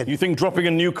 I said. You think dropping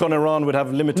a nuke on Iran would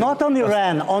have limited... Not on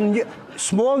Iran.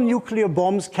 Small nuclear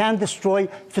bombs can destroy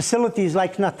facilities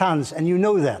like Natanz, and you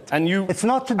know that. And you... It's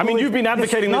not to do I mean, with- you've been it's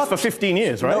advocating this not- for 15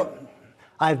 years, right? No,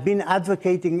 I've been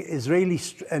advocating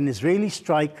an Israeli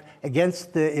strike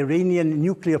against the Iranian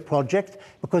nuclear project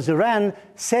because Iran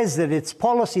says that its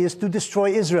policy is to destroy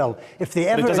Israel. If they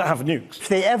ever doesn't have nukes. If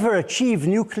they ever achieve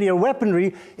nuclear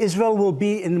weaponry, Israel will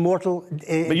be in mortal.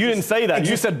 But you didn't say that.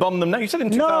 You said bomb them now. You said in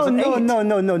 2008.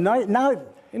 No. Now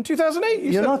In 2008,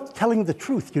 you you're said... not telling the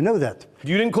truth. You know that.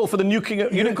 You didn't call for the nuking...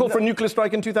 You didn't call for a nuclear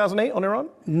strike in 2008 on Iran?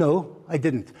 No, I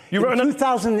didn't. You wrote in an-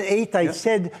 2008, I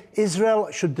said Israel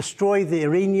should destroy the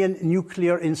Iranian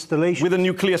nuclear installation. With a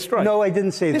nuclear strike? No, I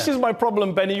didn't say This that. is my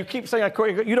problem, Benny. You keep saying I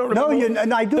quote. You don't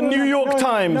remember? I do The New remember- York no,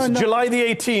 Times, no. July the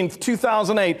 18th,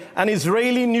 2008, an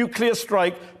Israeli nuclear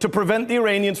strike to prevent the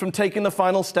Iranians from taking the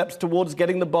final steps towards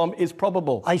getting the bomb is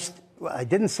probable. I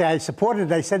didn't say I supported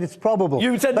it. I said it's probable.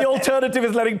 You said But, the alternative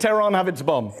is letting Tehran have its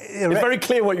bomb. It's very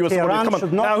clear what you were supporting. Iran Come should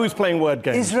on, not- now who's playing word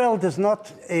games? Israel does not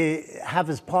have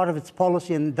as part of its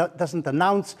policy and doesn't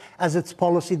announce as its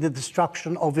policy the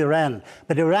destruction of Iran.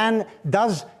 But Iran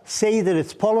does say that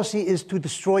its policy is to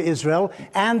destroy Israel,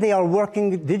 and they are working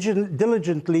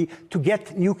diligently to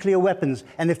get nuclear weapons.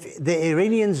 And if the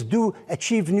Iranians do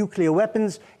achieve nuclear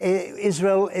weapons,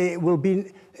 Israel will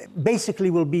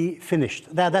be finished.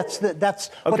 That's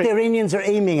what Okay. the Iranians are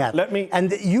aiming at.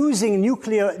 And using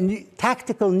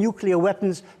tactical nuclear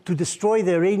weapons to destroy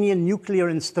the Iranian nuclear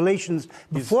installations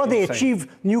before they insane. achieve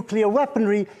nuclear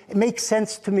weaponry, it makes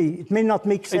sense to me. It may not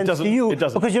make sense to you it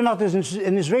doesn't. because you're not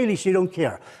an Israeli, so you don't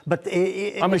care. But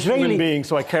I'm a human being,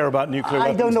 so I care about nuclear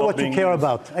weapons. I don't know not what you being care used.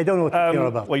 about. I don't know what you care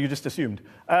about. Well, you just assumed.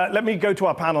 Let me go to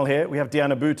our panel here. We have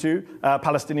Diana Boutou,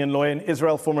 Palestinian lawyer in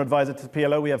Israel, former advisor to the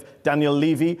PLO. We have Daniel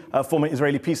Levy, former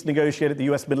Israeli peace negotiator at the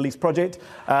US Middle East Project.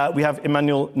 We have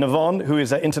Emmanuel Navon, who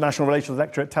is an international relations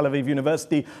lecturer at Tel Aviv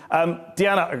University.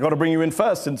 Diana, I've got to bring you in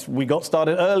first since we got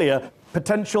started earlier.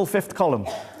 Potential fifth column.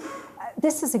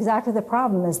 This is exactly the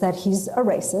problem, is that he's a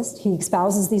racist. He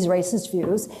espouses these racist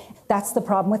views. That's the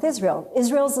problem with Israel.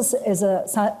 Israel is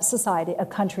a society, a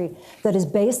country that is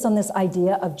based on this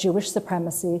idea of Jewish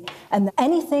supremacy, and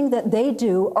anything that they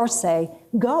do or say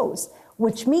goes,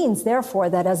 which means, therefore,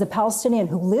 that as a Palestinian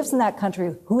who lives in that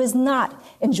country, who is not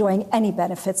enjoying any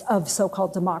benefits of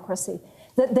so-called democracy,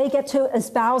 that they get to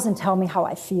espouse and tell me how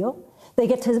I feel. They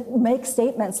get to make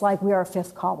statements like we are a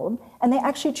fifth column, and they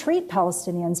actually treat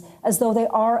Palestinians as though they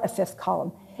are a fifth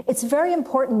column. It's very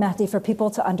important, Mehdi, for people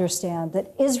to understand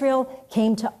that Israel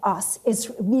came to us.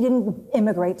 We didn't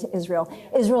immigrate to Israel.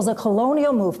 Israel's a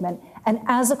colonial movement, and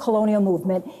as a colonial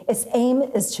movement, its aim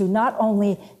is to not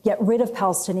only get rid of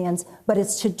Palestinians, but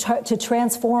it's to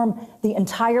transform the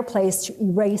entire place, to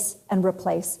erase and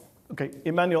replace. Okay,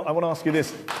 Emmanuel, I want to ask you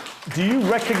this. Do you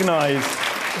recognize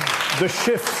the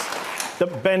shifts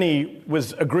that Benny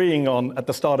was agreeing on at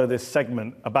the start of this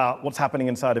segment about what's happening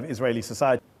inside of Israeli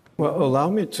society? Well, allow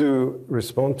me to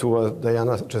respond to what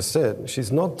Diana just said.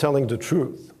 She's not telling the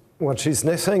truth. What she's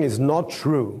saying is not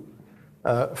true.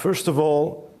 First of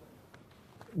all,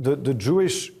 the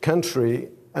Jewish country,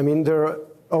 I mean, there are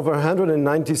over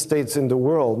 190 states in the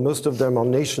world. Most of them are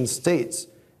nation states.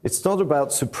 It's not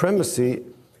about supremacy.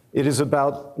 It is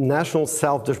about national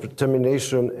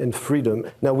self-determination and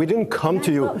freedom. Now, we didn't come to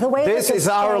you. This is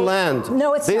our land.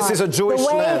 No, it's not. This is a Jewish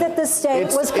land. The way that the state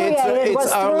was created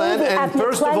was our through land. the And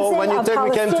first of all, when you say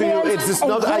we came to you, it's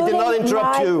not. I did not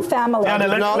interrupt you.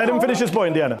 Diana, let him finish his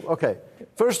point, Diana. Okay.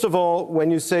 First of all,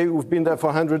 when you say we've been there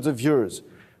for hundreds of years,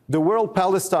 the word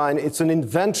Palestine, it's an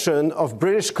invention of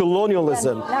British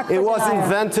colonialism. It was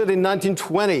invented in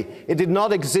 1920. It did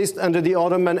not exist under the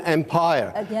Ottoman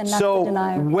Empire. Again, so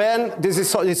when this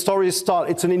story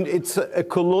starts, it's a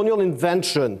colonial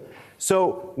invention.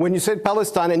 So when you say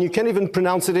Palestine, and you can't even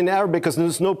pronounce it in Arabic because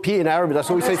there's no P in Arabic, that's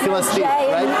why we say Philistine,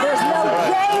 right? There's no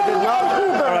J in Hebrew.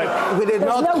 All right. We did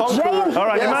not conquer. All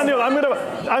right, Emmanuel,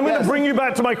 I'm going to bring you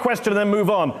back to my question and then move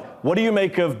on. What do you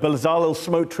make of Bezalel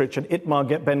Smotrich and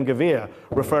Itamar Ben-Gvir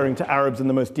referring to Arabs in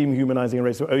the most dehumanizing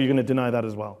race? Are you going to deny that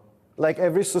as well? Like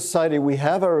every society, we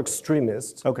have our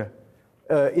extremists. Okay.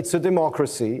 It's a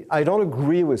democracy. I don't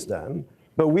agree with them,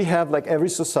 but we have, like every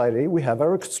society, we have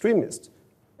our extremists.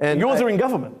 And yours are in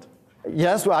government.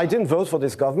 Yes, well, I didn't vote for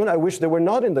this government. I wish they were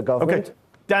not in the government. Okay.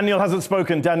 Daniel hasn't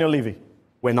spoken. Daniel Levy.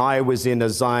 When I was in a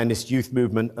Zionist youth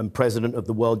movement and president of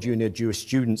the World Junior Jewish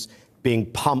Students, being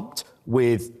pumped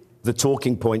with the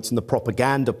talking points and the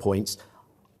propaganda points,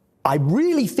 I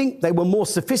really think they were more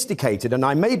sophisticated, and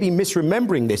I may be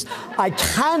misremembering this. I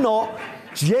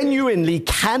genuinely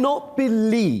cannot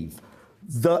believe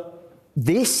that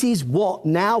this is what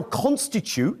now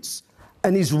constitutes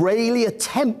an Israeli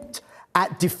attempt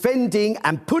at defending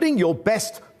and putting your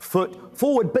best foot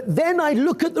forward. But then I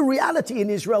look at the reality in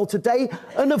Israel today,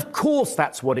 and of course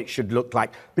that's what it should look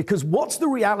like, because what's the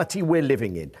reality we're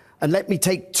living in? And let me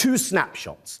take two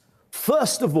snapshots.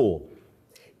 First of all,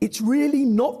 it's really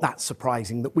not that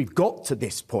surprising that we've got to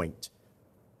this point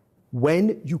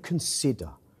when you consider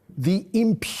the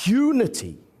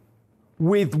impunity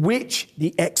with which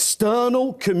the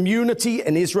external community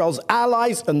and Israel's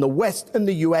allies and the West and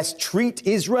the US treat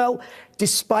Israel,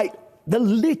 despite the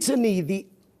litany, the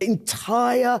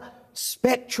entire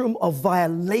spectrum of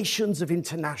violations of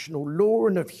international law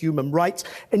and of human rights.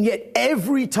 And yet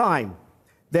every time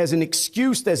there's an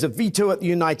excuse, there's a veto at the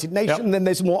United Nations, and then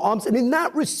there's more arms. And in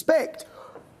that respect,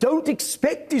 don't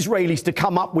expect Israelis to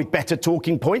come up with better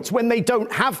talking points when they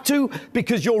don't have to,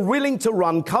 because you're willing to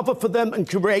run cover for them and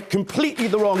create completely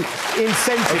the wrong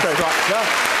incentive structure.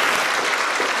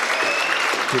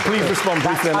 Please respond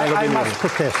briefly. I must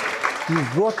protest. You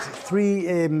brought three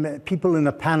people in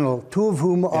a panel, two of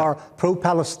whom are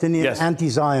pro-Palestinian,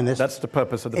 anti-Zionist. That's the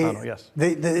purpose of the panel, yes.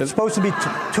 It's supposed to be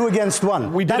two against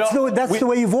one. That's the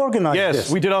way you've organized this.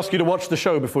 Yes, we did ask you to watch the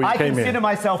show before you came in. I consider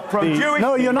myself pro-Jewish,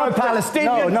 no, you're not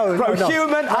pro-Palestinian,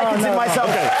 pro-human. I consider myself...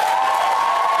 Okay.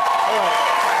 All right.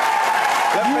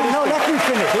 Let me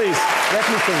finish. Please. Let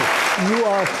me finish. You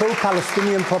are a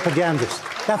pro-Palestinian propagandist.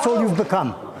 That's all you've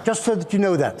become, just so that you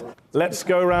know that. Let's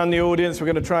go around the audience. We're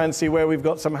going to try and see where we've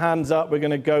got some hands up. We're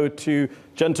going to go to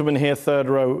gentleman here, third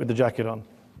row with the jacket on.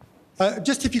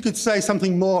 Just if you could say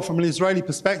something more from an Israeli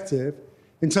perspective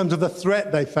in terms of the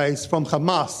threat they face from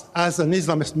Hamas as an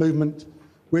Islamist movement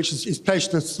which is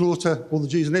pledged to slaughter all the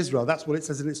Jews in Israel. That's what it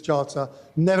says in its charter,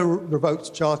 never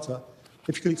revoked charter.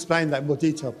 If you could explain that in more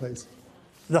detail, please.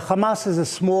 The Hamas is a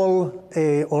small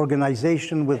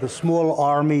organization with a small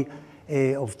army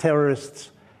of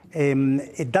terrorists.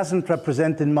 It doesn't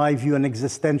represent, in my view, an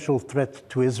existential threat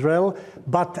to Israel,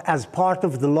 but as part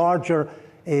of the larger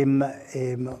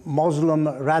Muslim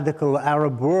radical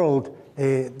Arab world,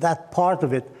 that part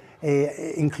of it,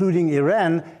 including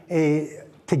Iran,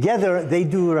 together they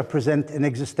do represent an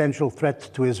existential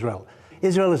threat to Israel.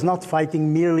 Israel is not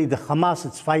fighting merely the Hamas,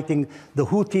 it's fighting the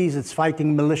Houthis, it's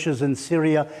fighting militias in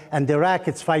Syria and Iraq,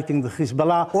 it's fighting the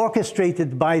Hezbollah,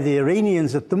 orchestrated by the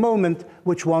Iranians at the moment,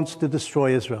 which wants to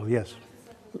destroy Israel, yes.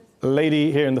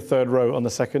 Lady here in the third row on the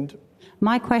second.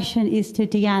 My question is to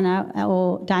Diana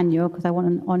or Daniel, because I want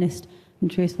an honest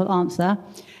and truthful answer.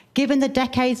 Given the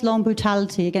decades-long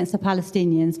brutality against the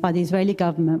Palestinians by the Israeli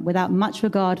government without much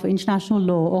regard for international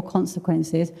law or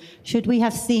consequences, should we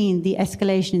have seen the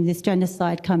escalation in this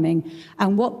genocide coming?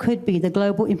 And what could be the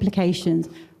global implications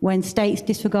when states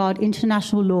disregard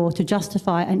international law to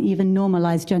justify and even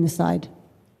normalize genocide?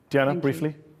 Diana,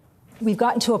 briefly. We've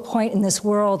gotten to a point in this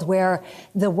world where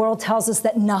the world tells us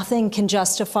that nothing can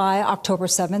justify October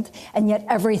 7th, and yet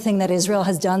everything that Israel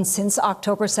has done since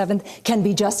October 7th can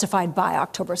be justified by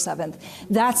October 7th.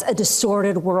 That's a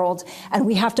distorted world, and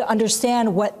we have to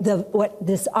understand what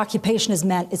this occupation has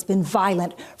meant. It's been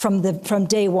violent from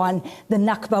day one. The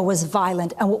Nakba was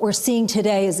violent, and what we're seeing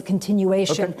today is a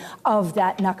continuation of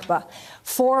that Nakba.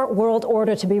 For world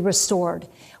order to be restored,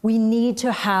 we need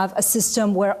to have a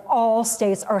system where all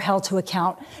states are held to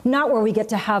account, not where we get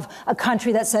to have a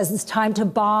country that says it's time to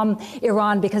bomb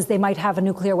Iran because they might have a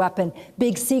nuclear weapon.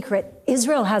 Big secret,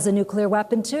 Israel has a nuclear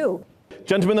weapon too.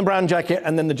 Gentleman in the brown jacket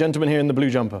and then the gentleman here in the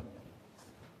blue jumper.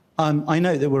 I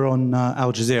know that we're on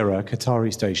Al Jazeera, a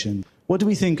Qatari station. What do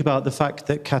we think about the fact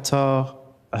that Qatar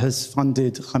has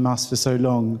funded Hamas for so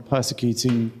long,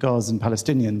 persecuting Gazan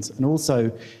Palestinians? And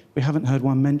also, we haven't heard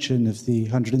one mention of the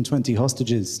 120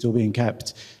 hostages still being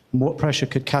kept. And what pressure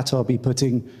could Qatar be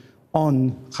putting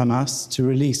on Hamas to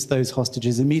release those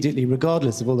hostages immediately,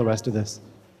 regardless of all the rest of this?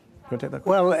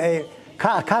 Well,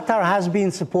 Qatar has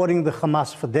been supporting the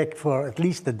Hamas for at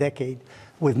least a decade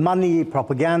with money,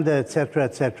 propaganda,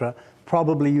 etc.,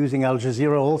 probably using Al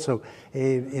Jazeera also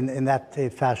in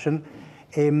that fashion.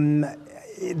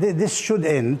 This should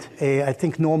end. I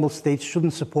think normal states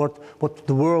shouldn't support what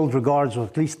the world regards, or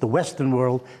at least the Western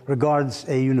world regards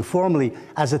uniformly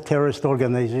as a terrorist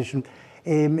organization.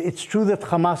 It's true that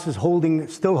Hamas is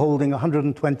still holding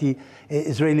 120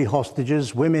 Israeli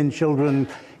hostages, women, children,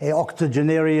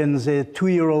 octogenarians,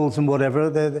 2-year-olds and whatever.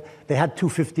 They had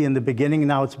 250 in the beginning,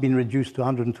 now it's been reduced to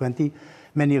 120,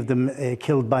 many of them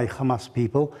killed by Hamas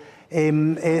people.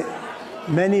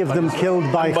 Many of them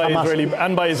killed by Hamas.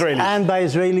 And by Israelis. And by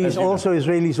Israelis.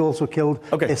 Israelis also killed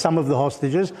some of the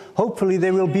hostages. Hopefully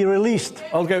they will be released.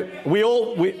 Okay. We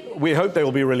hope they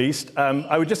will be released.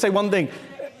 I would just say one thing.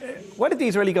 Why did the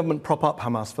Israeli government prop up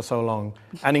Hamas for so long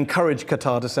and encourage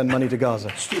Qatar to send money to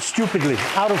Gaza? Stupidly.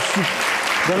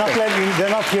 They're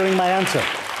not hearing my answer.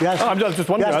 I'm just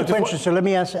wondering. You asked the question, so let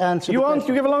me answer You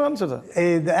give a long answer to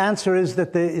that. The answer is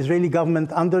that the Israeli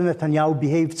government under Netanyahu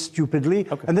behaved stupidly,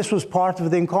 and this was part of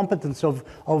the incompetence of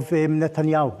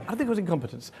Netanyahu. I don't think it was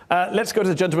incompetence. Let's go to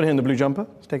the gentleman here in the blue jumper.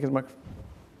 Let's take his microphone.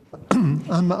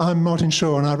 I'm Martin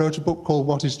Shaw, and I wrote a book called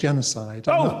What is Genocide?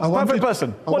 Perfect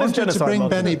person. What is genocide, I wanted to bring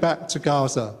Martin? Benny back to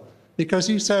Gaza, because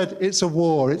you said it's a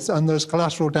war, and there's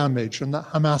collateral damage, and that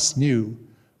Hamas knew.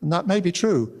 And that may be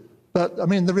true. But, I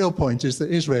mean, the real point is that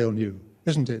Israel knew,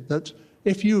 isn't it? That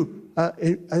if you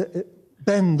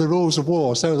bend the rules of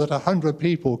war so that 100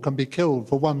 people can be killed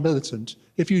for one militant,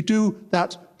 if you do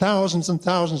that thousands and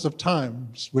thousands of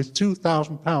times with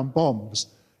 2,000-pound bombs,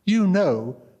 you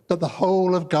know that the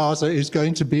whole of Gaza is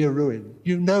going to be a ruin.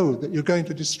 You know that you're going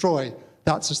to destroy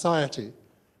that society.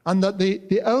 And that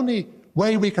the only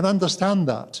way we can understand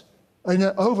that in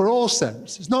an overall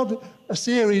sense is not a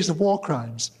series of war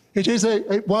crimes. It is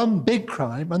one big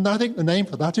crime, and I think the name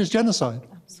for that is genocide.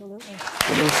 Absolutely.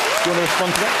 Do you want to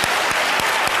respond to that?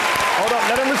 Hold on,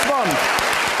 let him respond.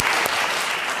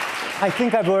 I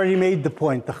think I've already made the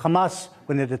point. The Hamas,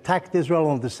 when it attacked Israel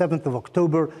on the 7th of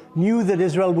October, knew that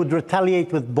Israel would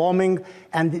retaliate with bombing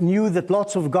and knew that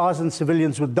lots of Gazan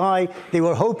civilians would die. They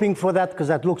were hoping for that because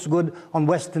that looks good on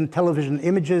Western television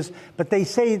images. But they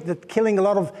say that killing a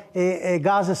lot of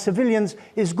Gaza civilians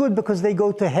is good because they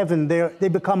go to heaven. They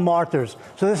become martyrs.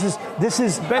 So this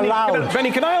is Benny, allowed.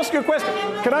 Benny, can I ask you a question?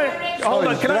 Did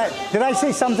I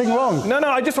say something wrong? No,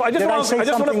 I just want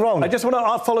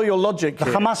to follow your logic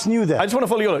here. The Hamas knew that. I just want to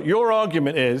follow your logic. Your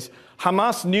argument is Hamas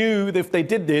Hamas knew that if they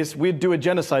did this, we'd do a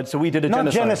genocide, so we did a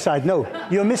Not genocide. genocide, no.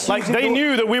 You're misusing Like, they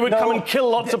knew that we would come and kill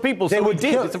lots of people, so we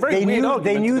did. It's a very weird argument.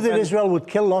 They knew to that defend. Israel would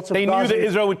kill lots of They knew Gazans. that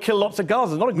Israel would kill lots of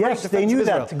Gazans. Not a great Yes, defense they knew of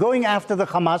Israel. that. Going after the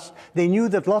Hamas, they knew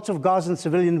that lots of Gazan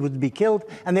civilians would be killed,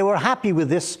 and they were happy with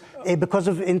this because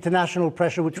of international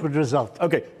pressure which would result.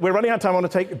 Okay, we're running out of time. I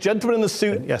want to take a gentleman in the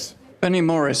suit. Yes. Benny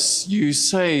Morris, you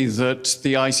say that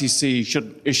the ICC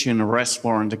should issue an arrest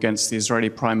warrant against the Israeli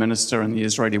Prime Minister and the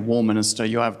Israeli War Minister,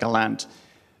 Yoav Gallant.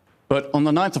 But on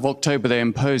the 9th of October, they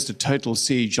imposed a total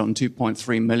siege on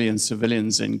 2.3 million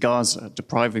civilians in Gaza,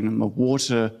 depriving them of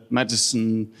water,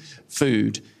 medicine,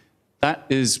 food. That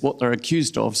is what they're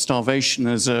accused of, starvation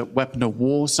as a weapon of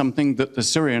war, something that the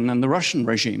Syrian and the Russian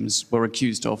regimes were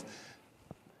accused of.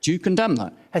 Do you condemn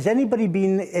that? Has anybody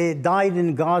died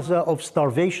in Gaza of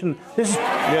starvation? This is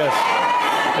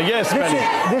Yes, Benny.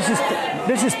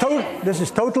 This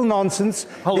is total nonsense.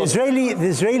 Hold on. The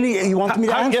Israeli. You want me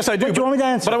to answer? Yes, I do. What do you want me to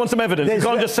answer? But I want some evidence. You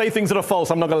can't just say things that are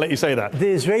false. I'm not going to let you say that. The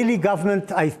Israeli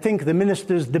government, I think, the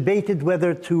ministers debated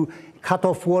whether to cut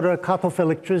off water, cut off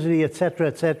electricity, etc.,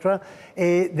 etc.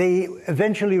 They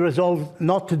eventually resolved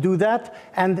not to do that.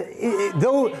 And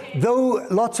though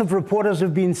lots of reporters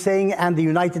have been saying, and the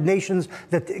United Nations,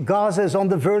 that Gaza is on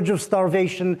the verge of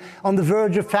starvation, on the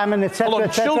verge of famine, etc.,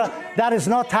 etc., that has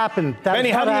not happened. Benny,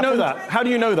 how do you know that? How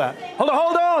do you know that?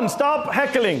 Hold on, stop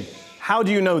heckling. How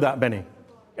do you know that, Benny?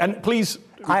 And please,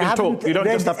 I haven't talk. You don't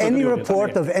read just have to any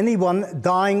report of anyone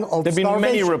dying of starvation. There have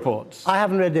been many reports. I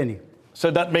haven't read any. So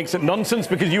that makes it nonsense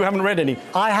because you haven't read any.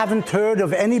 I haven't heard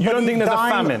of anybody You don't think there's a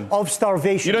dying famine? of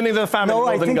starvation. You don't think there's a famine in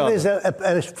northern Gaza? No, I think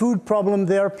there's a food problem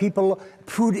there.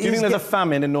 Food is... Do you think there's a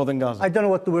famine in northern Gaza? I don't know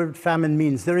what the word famine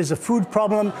means. There is a food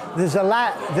problem. There's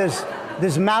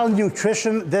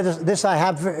malnutrition. This I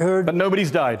have heard. But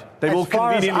nobody's died. They've all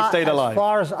conveniently stayed alive. As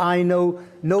far as I know,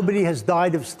 nobody has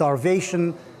died of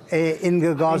starvation in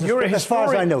the Gaza Strip, as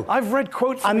far as I know. I've read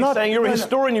quotes from you saying you're a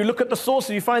historian, you look at the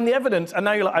sources, you find the evidence, and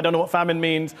now you're like, I don't know what famine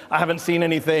means, I haven't seen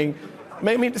anything.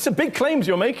 I mean, it's a big claims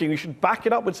you're making. You should back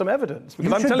it up with some evidence. You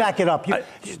should back it up.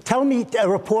 Tell me a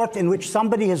report in which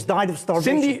somebody has died of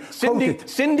starvation.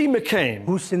 Cindy McCain.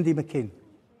 Who's Cindy McCain?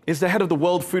 Is the head of the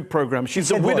World Food Programme. She's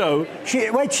the widow. She's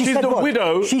the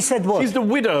widow. She said what? She's the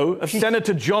widow of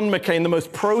Senator John McCain, the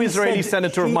most pro-Israeli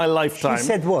senator of my lifetime. She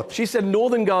said what? She said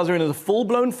northern Gaza is a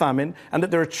full-blown famine and that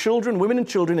there are children, women and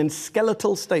children in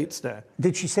skeletal states there.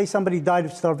 Did she say somebody died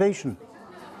of starvation?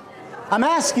 I'm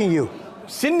asking you.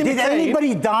 Did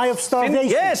anybody die of starvation?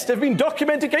 Yes, there have been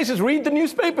documented cases. Read the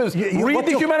newspapers. Read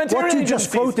the humanitarian What you agencies.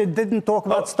 just quoted didn't talk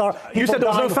about starvation. You said there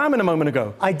was no famine a moment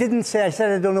ago. I didn't say. I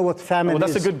said I don't know what famine is. Well,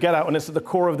 that's a good get-out, and it's at the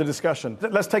core of the discussion.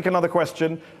 Let's take another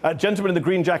question. Gentleman in the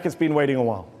green jacket's been waiting a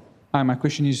while. Hi, my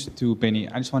question is to Benny.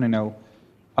 I just want to know,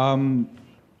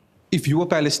 if you were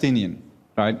Palestinian,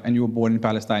 right, and you were born in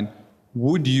Palestine,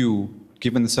 would you,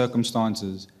 given the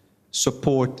circumstances,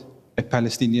 support a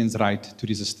Palestinian's right to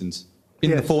resistance?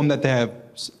 In the form that they have.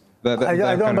 I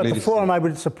don't know about the form. I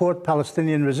would support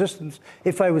Palestinian resistance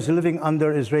if I was living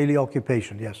under Israeli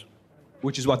occupation, yes.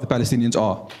 Which is what the Palestinians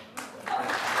are.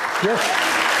 Yes.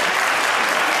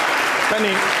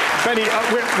 Benny,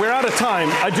 we're out of time.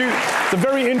 It's a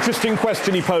very interesting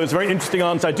question he posed, very interesting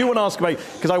answer. I do want to ask about,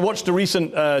 because I watched a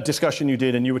recent discussion you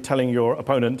did and you were telling your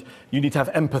opponent, you need to have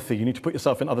empathy, you need to put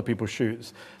yourself in other people's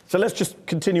shoes. So let's just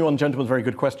continue on gentleman's very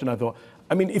good question, I thought.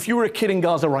 I mean, if you were a kid in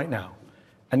Gaza right now,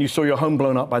 and you saw your home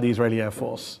blown up by the Israeli Air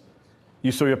Force,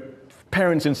 you saw your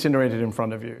parents incinerated in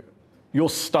front of you, you're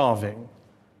starving,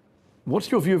 what's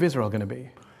your view of Israel going to be?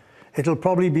 It'll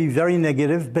probably be very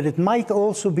negative, but it might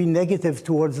also be negative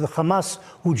towards the Hamas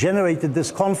who generated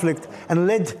this conflict and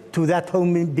led to that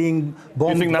home being bombed by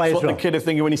Israel. You think that's what the kid is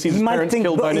thinking when he sees his parents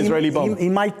killed by an Israeli bomb? He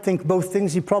might think both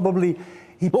things. What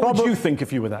would you think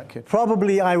if you were that kid?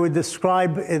 Probably I would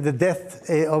describe the death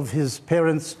of his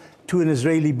parents to an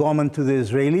Israeli bomb and to the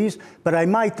Israelis, but I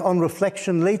might, on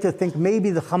reflection later, think maybe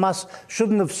the Hamas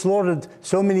shouldn't have slaughtered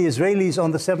so many Israelis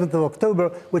on the 7th of October,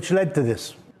 which led to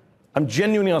this. I'm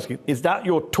genuinely asking, is that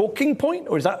your talking point,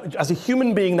 or is that, as a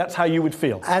human being, that's how you would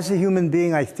feel? As a human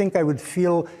being, I think I would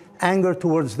feel anger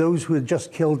towards those who had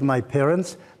just killed my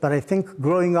parents, but I think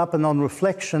growing up and on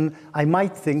reflection, I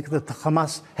might think that the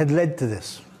Hamas had led to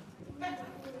this.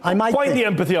 Quite the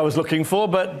empathy I was looking for,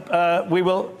 but we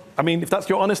will... I mean, if that's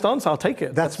your honest answer, I'll take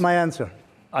it. That's my answer.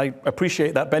 I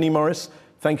appreciate that. Benny Morris,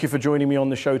 thank you for joining me on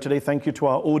the show today. Thank you to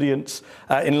our audience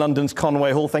in London's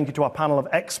Conway Hall. Thank you to our panel of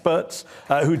experts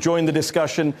who joined the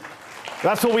discussion.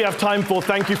 That's all we have time for.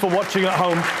 Thank you for watching at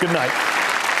home. Good night.